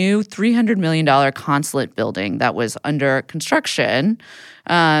is a new $300 million consulate building that was under construction.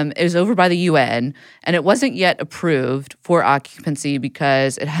 It was over by the UN, and it wasn't yet approved for occupancy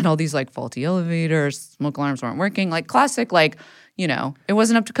because it had all these, like, faulty elevators, smoke alarms weren't working, like, classic, like, you know, it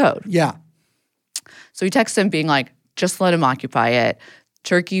wasn't up to code. Yeah. So he texts him being like, just let him occupy it.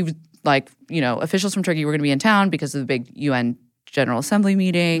 Turkey, like, you know, officials from Turkey were going to be in town because of the big UN General Assembly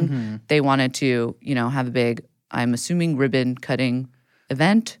meeting. They wanted to, you know, have a big, I'm assuming, ribbon cutting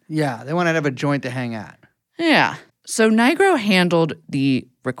event. Yeah, they wanted to have a joint to hang at. Yeah. So Nigro handled the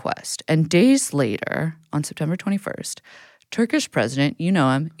request. And days later, on September 21st, Turkish president, you know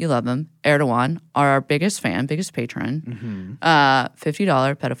him, you love him, Erdogan, our biggest fan, biggest patron,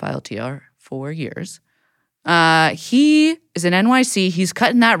 $50 pedophile TR for years. He is in NYC. He's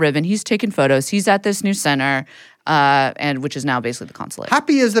cutting that ribbon. He's taking photos. He's at this new center, and which is now basically the consulate.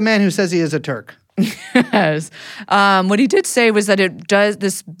 Happy is the man who says he is a Turk. Yes. What he did say was that it does,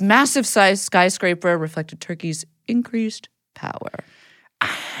 this massive size skyscraper reflected Turkey's increased power.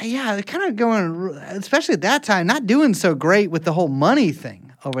 Yeah, they're kind of going, especially at that time, not doing so great with the whole money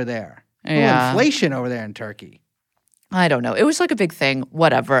thing over there. Yeah. Inflation over there in Turkey. I don't know. It was like a big thing.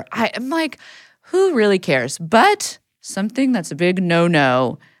 Whatever. I'm like, who really cares? But something that's a big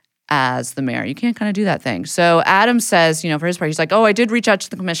no-no as the mayor. You can't kind of do that thing. So Adam says, you know, for his part, he's like, "Oh, I did reach out to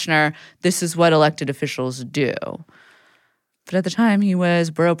the commissioner. This is what elected officials do." But at the time, he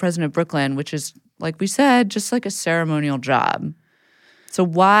was borough president of Brooklyn, which is, like we said, just like a ceremonial job. So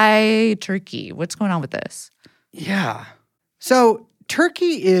why Turkey? What's going on with this? Yeah. So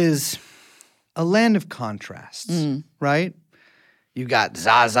Turkey is a land of contrasts, right? You've got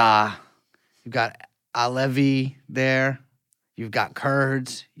Zaza, you've got Alevi there, you've got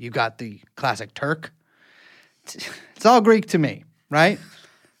Kurds, you've got the classic Turk. It's all Greek to me, right?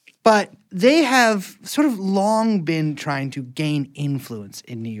 But they have sort of long been trying to gain influence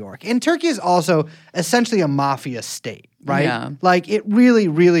in New York. And Turkey is also essentially a mafia state, right? Yeah. Like it really,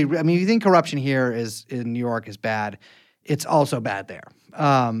 really, I mean, if you think corruption here is in New York is bad, it's also bad there.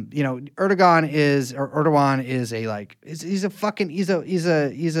 You know, Erdogan is a like, he's a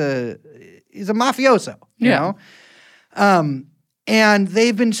mafioso, you know? And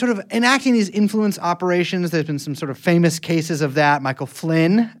they've been sort of enacting these influence operations. There's been some sort of famous cases of that, Michael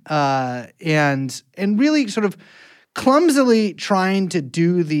Flynn, and really sort of clumsily trying to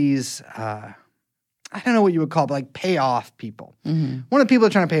do these I don't know what you would call it, but like pay off people. One of the people they're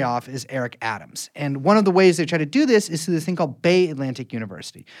trying to pay off is Eric Adams. And one of the ways they try to do this is through this thing called Bay Atlantic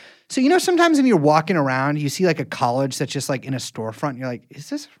University. So, sometimes when you're walking around, you see like a college that's just like in a storefront. You're like, is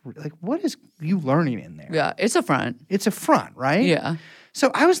this, like, what is you learning in there? Yeah, it's a front. It's a front, right? Yeah.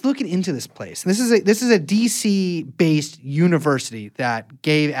 So I was looking into this place. This is a DC-based university that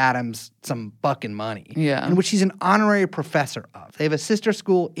gave Adams some fucking money. Yeah. In which he's an honorary professor of. They have a sister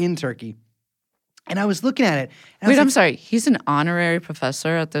school in Turkey. And I was looking at it. And Wait, I'm sorry. He's an honorary professor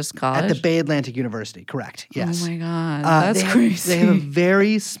at this college? At the Bay Atlantic University, correct. Yes. Oh, my God. That's crazy. They have a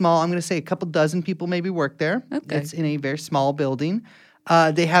very small, I'm going to say a couple dozen people maybe work there. Okay. It's in a very small building.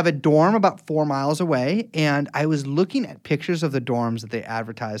 They have a dorm about 4 miles away. And I was looking at pictures of the dorms that they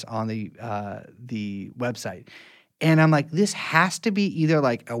advertise on the website. And I'm like, this has to be either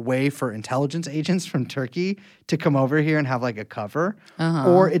like a way for intelligence agents from Turkey to come over here and have like a cover,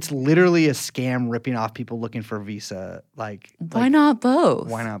 or it's literally a scam ripping off people looking for visa. Why not both?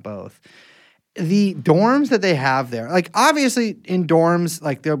 Why not both? The dorms that they have there, like obviously in dorms,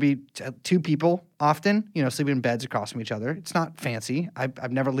 like there'll be 2 people often, sleeping in beds across from each other. It's not fancy.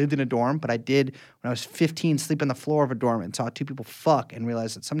 I've never lived in a dorm, but I did when I was 15 sleep on the floor of a dorm and saw 2 people fuck and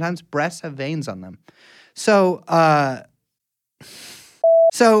realized that sometimes breasts have veins on them. So I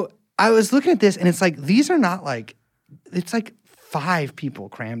was looking at this and it's like, these are not like, it's like 5 people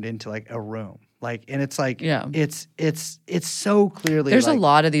crammed into like a room. Like, and it's like, it's so clearly. There's like, a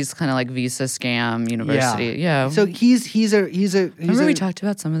lot of these kind of like visa scam university. Yeah. So he's Remember we talked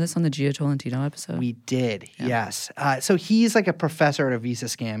about some of this on the Gio Tolentino episode? We did, yes. So he's like a professor at a visa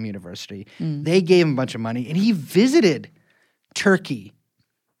scam university. They gave him a bunch of money and he visited Turkey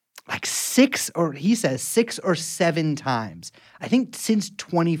like 6 or 7 times. I think since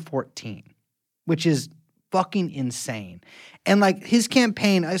 2014, which is fucking insane. And like his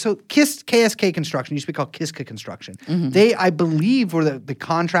campaign, so KSK Construction used to be called Kiska Construction. They, I believe, were the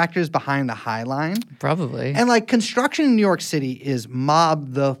contractors behind the High Line. Probably. And like construction in New York City is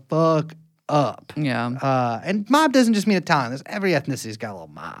mob the fuck up. Yeah. And mob doesn't just mean Italian. Every ethnicity's got a little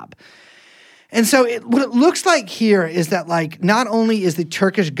mob. And so what it looks like here is that like not only is the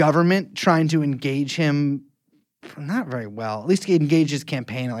Turkish government trying to engage him not very well, at least engage his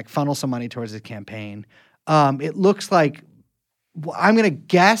campaign and like funnel some money towards his campaign. It looks like, I'm going to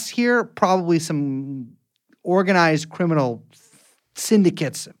guess here, probably some organized criminal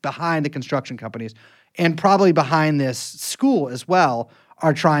syndicates behind the construction companies and probably behind this school as well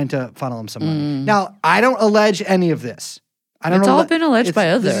are trying to funnel him some money. Now, I don't allege any of this. It's all been alleged by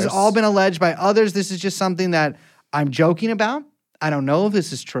others. This has all been alleged by others. This is just something that I'm joking about. I don't know if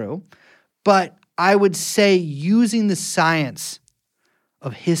this is true. But I would say using the science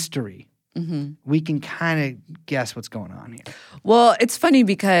of history, we can kind of guess what's going on here. Well, it's funny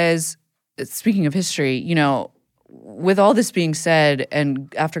because, speaking of history, with all this being said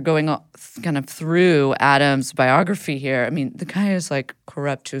and after going kind of through Adam's biography here, I mean, the guy is like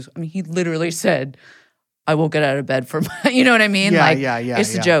corrupt too. I mean, he literally said, I won't get out of bed for my, you know what I mean? Yeah.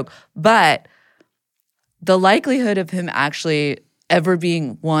 It's a joke. But the likelihood of him actually ever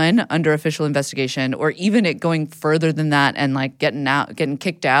being under official investigation or even it going further than that and like getting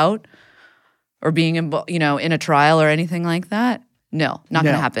kicked out or being in a trial or anything like that, not going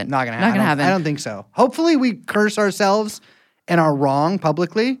to happen. Not going to happen. I don't think so. Hopefully we curse ourselves and are wrong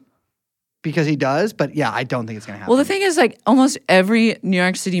publicly. Because he does, but yeah, I don't think it's going to happen. Well, the thing is, like, almost every New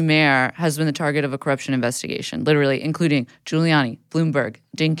York City mayor has been the target of a corruption investigation, literally, including Giuliani, Bloomberg,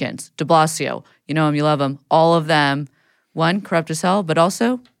 Dinkins, de Blasio. You know him, you love him. All of them, one, corrupt as hell, but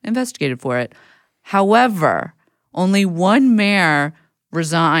also investigated for it. However, only one mayor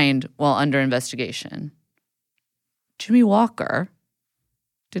resigned while under investigation. Jimmy Walker.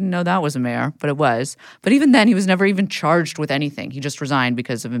 Didn't know that was a mayor, but it was. But even then, he was never even charged with anything. He just resigned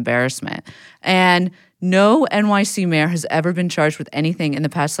because of embarrassment. And no NYC mayor has ever been charged with anything in the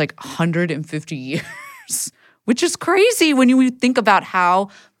past, 150 years, which is crazy when you think about how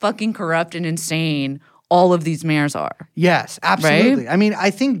fucking corrupt and insane all of these mayors are. Yes, absolutely. Right? I mean,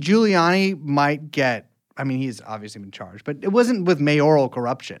 I think Giuliani might get, he's obviously been charged, but it wasn't with mayoral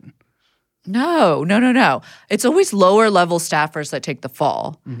corruption. No. It's always lower level staffers that take the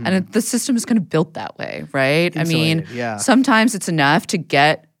fall. And the system is kind of built that way, right? Insulated, Sometimes it's enough to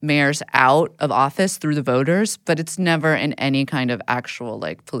get mayors out of office through the voters, but it's never in any kind of actual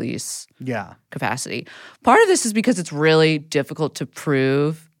police capacity. Part of this is because it's really difficult to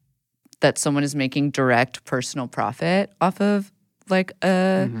prove that someone is making direct personal profit off of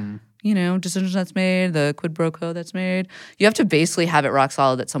a decisions that's made, the quid pro quo that's made. You have to basically have it rock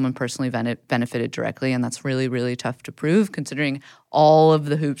solid that someone personally benefited directly, and that's really, really tough to prove considering all of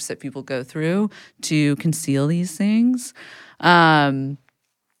the hoops that people go through to conceal these things.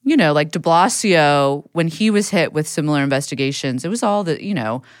 Like de Blasio, when he was hit with similar investigations, it was all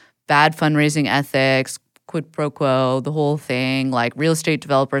the, bad fundraising ethics, quid pro quo, the whole thing, like real estate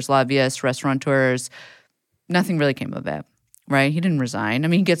developers, lobbyists, restaurateurs. Nothing really came of it, right? He didn't resign. I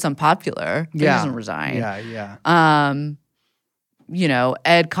mean, he gets unpopular, but he doesn't resign. Yeah.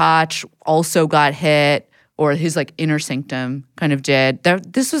 Ed Koch also got hit, or his like inner sanctum kind of did.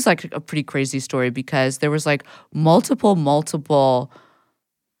 This was like a pretty crazy story because there was like multiple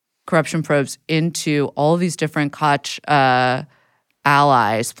corruption probes into all of these different Koch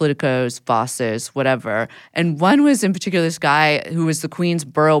allies, politicos, bosses, whatever. And one was in particular this guy who was the Queens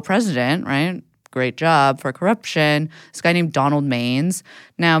borough president, right? Great job for corruption. This guy named Donald Maines.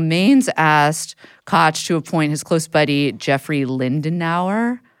 Now, Maines asked Koch to appoint his close buddy, Jeffrey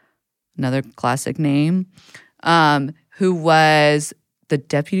Lindenauer, another classic name, who was the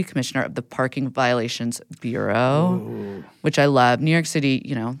deputy commissioner of the Parking Violations Bureau, which I love. New York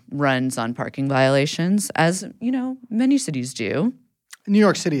City, runs on parking violations, as, many cities do. New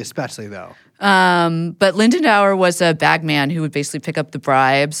York City especially, though. But Lindenauer was a bagman who would basically pick up the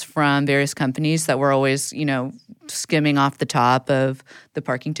bribes from various companies that were always, skimming off the top of the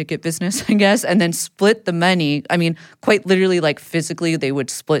parking ticket business, I guess, and then split the money. I mean, quite literally, like physically, they would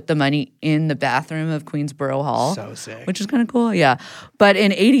split the money in the bathroom of Queensboro Hall. So sick. Which is kind of cool, yeah. But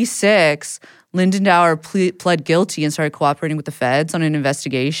in 86, Lindenauer pled guilty and started cooperating with the feds on an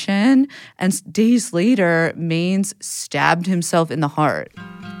investigation. And days later, Maines stabbed himself in the heart.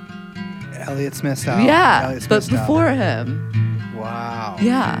 Elliot Smith style. Yeah, Elliot Smith but style. before him. Wow.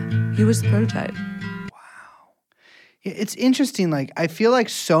 Yeah, he was the prototype. It's interesting. Like, I feel like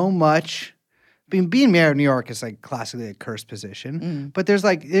so much being mayor of New York is like classically a cursed position. But there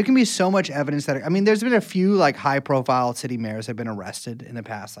can be so much evidence that, there's been a few like high profile city mayors have been arrested in the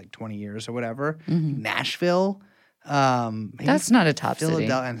past like 20 years or whatever. Nashville. That's not a top city.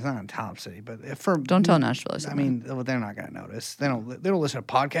 It's not a top city, but don't tell Nashville. They're not going to notice. They don't listen to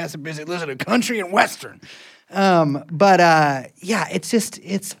podcasts. They're busy listening to country and western. It's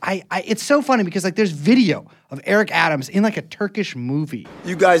so funny because like there's video of Eric Adams in like a Turkish movie.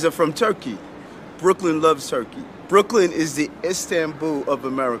 You guys are from Turkey. Brooklyn loves Turkey. Brooklyn is the Istanbul of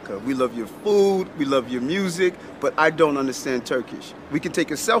America. We love your food, we love your music, but I don't understand Turkish. We can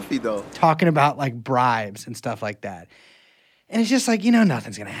take a selfie though. Talking about like bribes and stuff like that. And it's just like,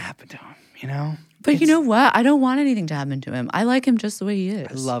 nothing's going to happen to him, But you know what? I don't want anything to happen to him. I like him just the way he is.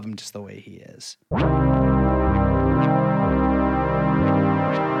 I love him just the way he is.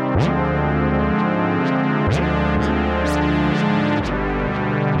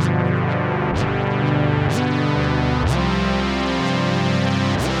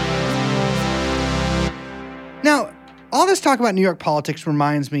 Now, all this talk about New York politics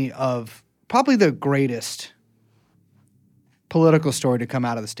reminds me of probably the greatest political story to come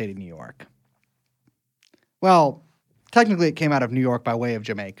out of the state of New York. Well, technically it came out of New York by way of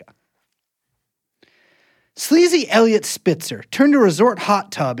Jamaica. Sleazy Elliot Spitzer turned a resort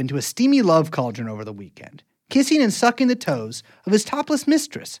hot tub into a steamy love cauldron over the weekend, kissing and sucking the toes of his topless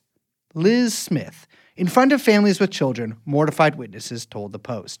mistress, Liz Smith, in front of families with children, mortified witnesses told the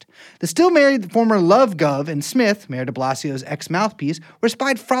Post. The still-married former Love Gov and Smith, Mayor de Blasio's ex-mouthpiece, were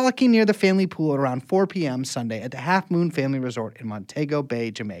spied frolicking near the family pool at around 4 p.m. Sunday at the Half Moon Family Resort in Montego Bay,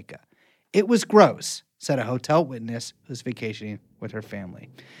 Jamaica. It was gross, said a hotel witness who was vacationing with her family.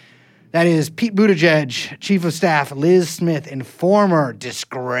 That is Pete Buttigieg, Chief of Staff Liz Smith, and former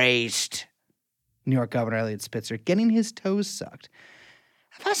disgraced New York Governor Elliot Spitzer getting his toes sucked.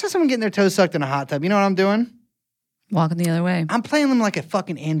 If I saw someone getting their toes sucked in a hot tub, you know what I'm doing? Walking the other way. I'm playing them like a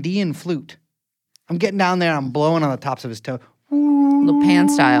fucking Andean flute. I'm getting down there and I'm blowing on the tops of his toe. Little pan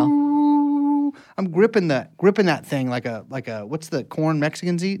style. I'm gripping that thing like a what's the corn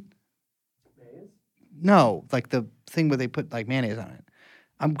Mexicans eat? Mayonnaise? No, like the thing where they put like mayonnaise on it.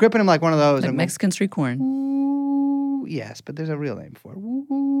 I'm gripping him like one of those. Like Mexican street corn. Ooh, yes, but there's a real name for it.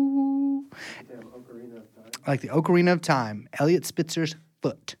 Ooh. Like the Ocarina of Time. Elliot Spitzer's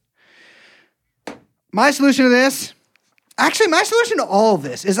foot. My solution to all of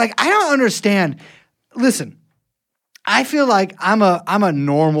this is like, I don't understand. Listen, I feel like I'm a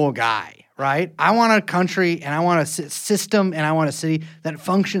normal guy, right? I want a country and I want a system and I want a city that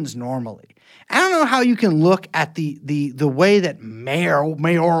functions normally. I don't know how you can look at the way that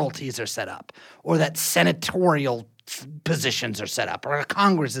mayoralties are set up or that senatorial positions are set up or a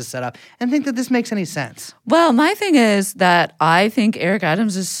Congress is set up and think that this makes any sense. Well, my thing is that I think Eric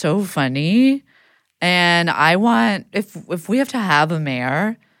Adams is so funny, and I want if we have to have a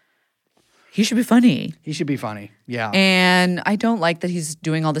mayor, he should be funny. He should be funny. Yeah. And I don't like that he's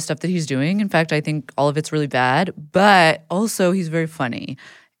doing all the stuff that he's doing. In fact, I think all of it's really bad, but also he's very funny.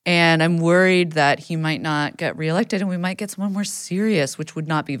 And I'm worried that he might not get reelected and we might get someone more serious, which would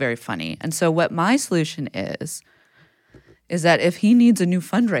not be very funny. And so what my solution is that if he needs a new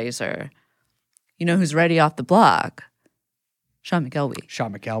fundraiser, you know who's ready off the block? Sean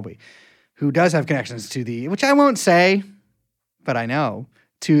McKelvey, who does have connections to the, which I won't say, but I know,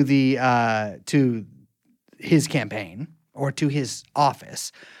 to his campaign or to his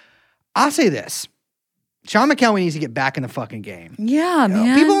office. I'll say this. Sean McKelvey needs to get back in the fucking game. Yeah,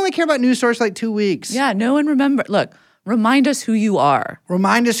 man. People only care about news stories for like 2 weeks. Yeah, no one remember. Look, remind us who you are.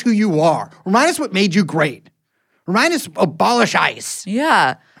 Remind us who you are. Remind us what made you great. Remind us, abolish ICE.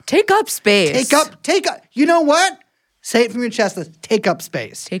 Yeah. Take up space. Take up. You know what? Say it from your chest. Take up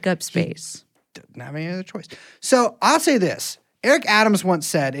space. Take up space. Didn't have any other choice. So I'll say this. Eric Adams once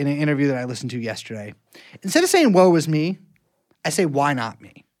said in an interview that I listened to yesterday, instead of saying woe is me, I say why not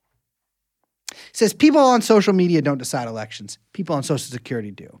me? He says, people on social media don't decide elections. People on Social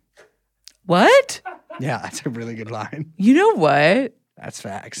Security do. What? Yeah, that's a really good line. You know what? That's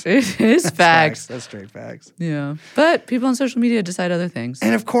facts. It is facts. That's straight facts. Yeah. But people on social media decide other things.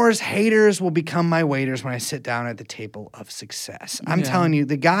 And of course, haters will become my waiters when I sit down at the table of success. I'm telling you,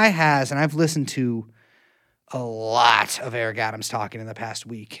 the guy has, and I've listened to a lot of Eric Adams talking in the past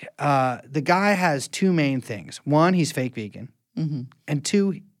week. The guy has two main things. One, he's fake vegan. Mm-hmm. And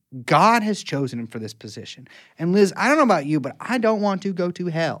two, God has chosen him for this position. And Liz, I don't know about you, but I don't want to go to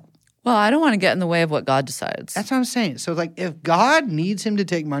hell. Well, I don't want to get in the way of what God decides. That's what I'm saying. So, like, if God needs him to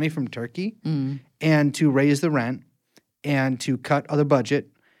take money from Turkey and to raise the rent and to cut other budget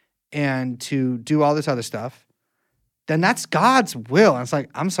and to do all this other stuff, then that's God's will. And it's like,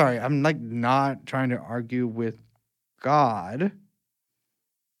 I'm sorry, I'm like not trying to argue with God.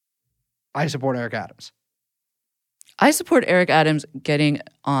 I support Eric Adams. I support Eric Adams getting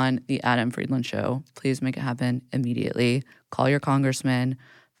on the Adam Friedland show. Please make it happen immediately. Call your congressman.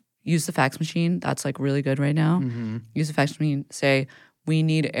 Use the fax machine. That's like really good right now. Mm-hmm. Use the fax machine. Say, we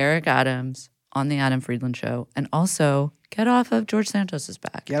need Eric Adams on the Adam Friedland show. And also, get off of George Santos's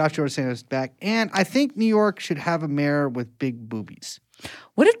back. Get off George Santos' back. And I think New York should have a mayor with big boobies.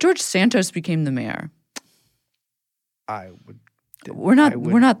 What if George Santos became the mayor? I would. We're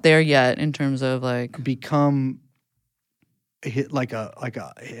not there yet in terms of like become like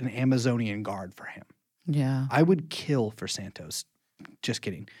an Amazonian guard for him. Yeah. I would kill for Santos. Just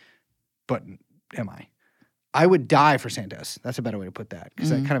kidding. But am I? I would die for Santos. That's a better way to put that because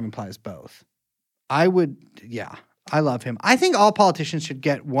that kind of implies both. I would, yeah. I love him. I think all politicians should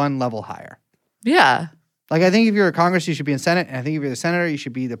get one level higher. Yeah. Like, I think if you're a Congress, you should be in Senate. And I think if you're the senator, you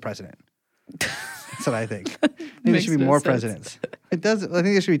should be the president. That's what I think. I think there should be more presidents. It does. I think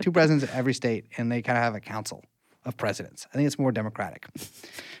there should be two presidents in every state, and they kind of have a council of presidents. I think it's more democratic.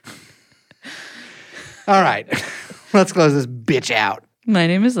 All right. Let's close this bitch out. My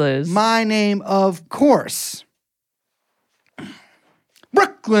name is Liz. My name, of course.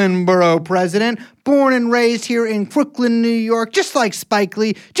 Brooklyn Borough President, born and raised here in Brooklyn, New York, just like Spike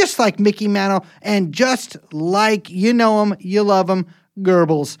Lee, just like Mickey Mantle, and just like, you know him, you love him,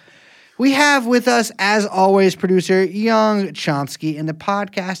 Goebbels. We have with us, as always, producer Young Chomsky, and the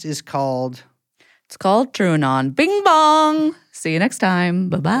podcast is called... It's called True and On. Bing bong! See you next time.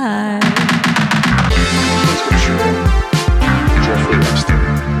 Bye-bye. Jeffrey Epstein.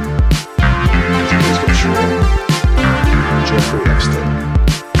 Jeffrey Epstein.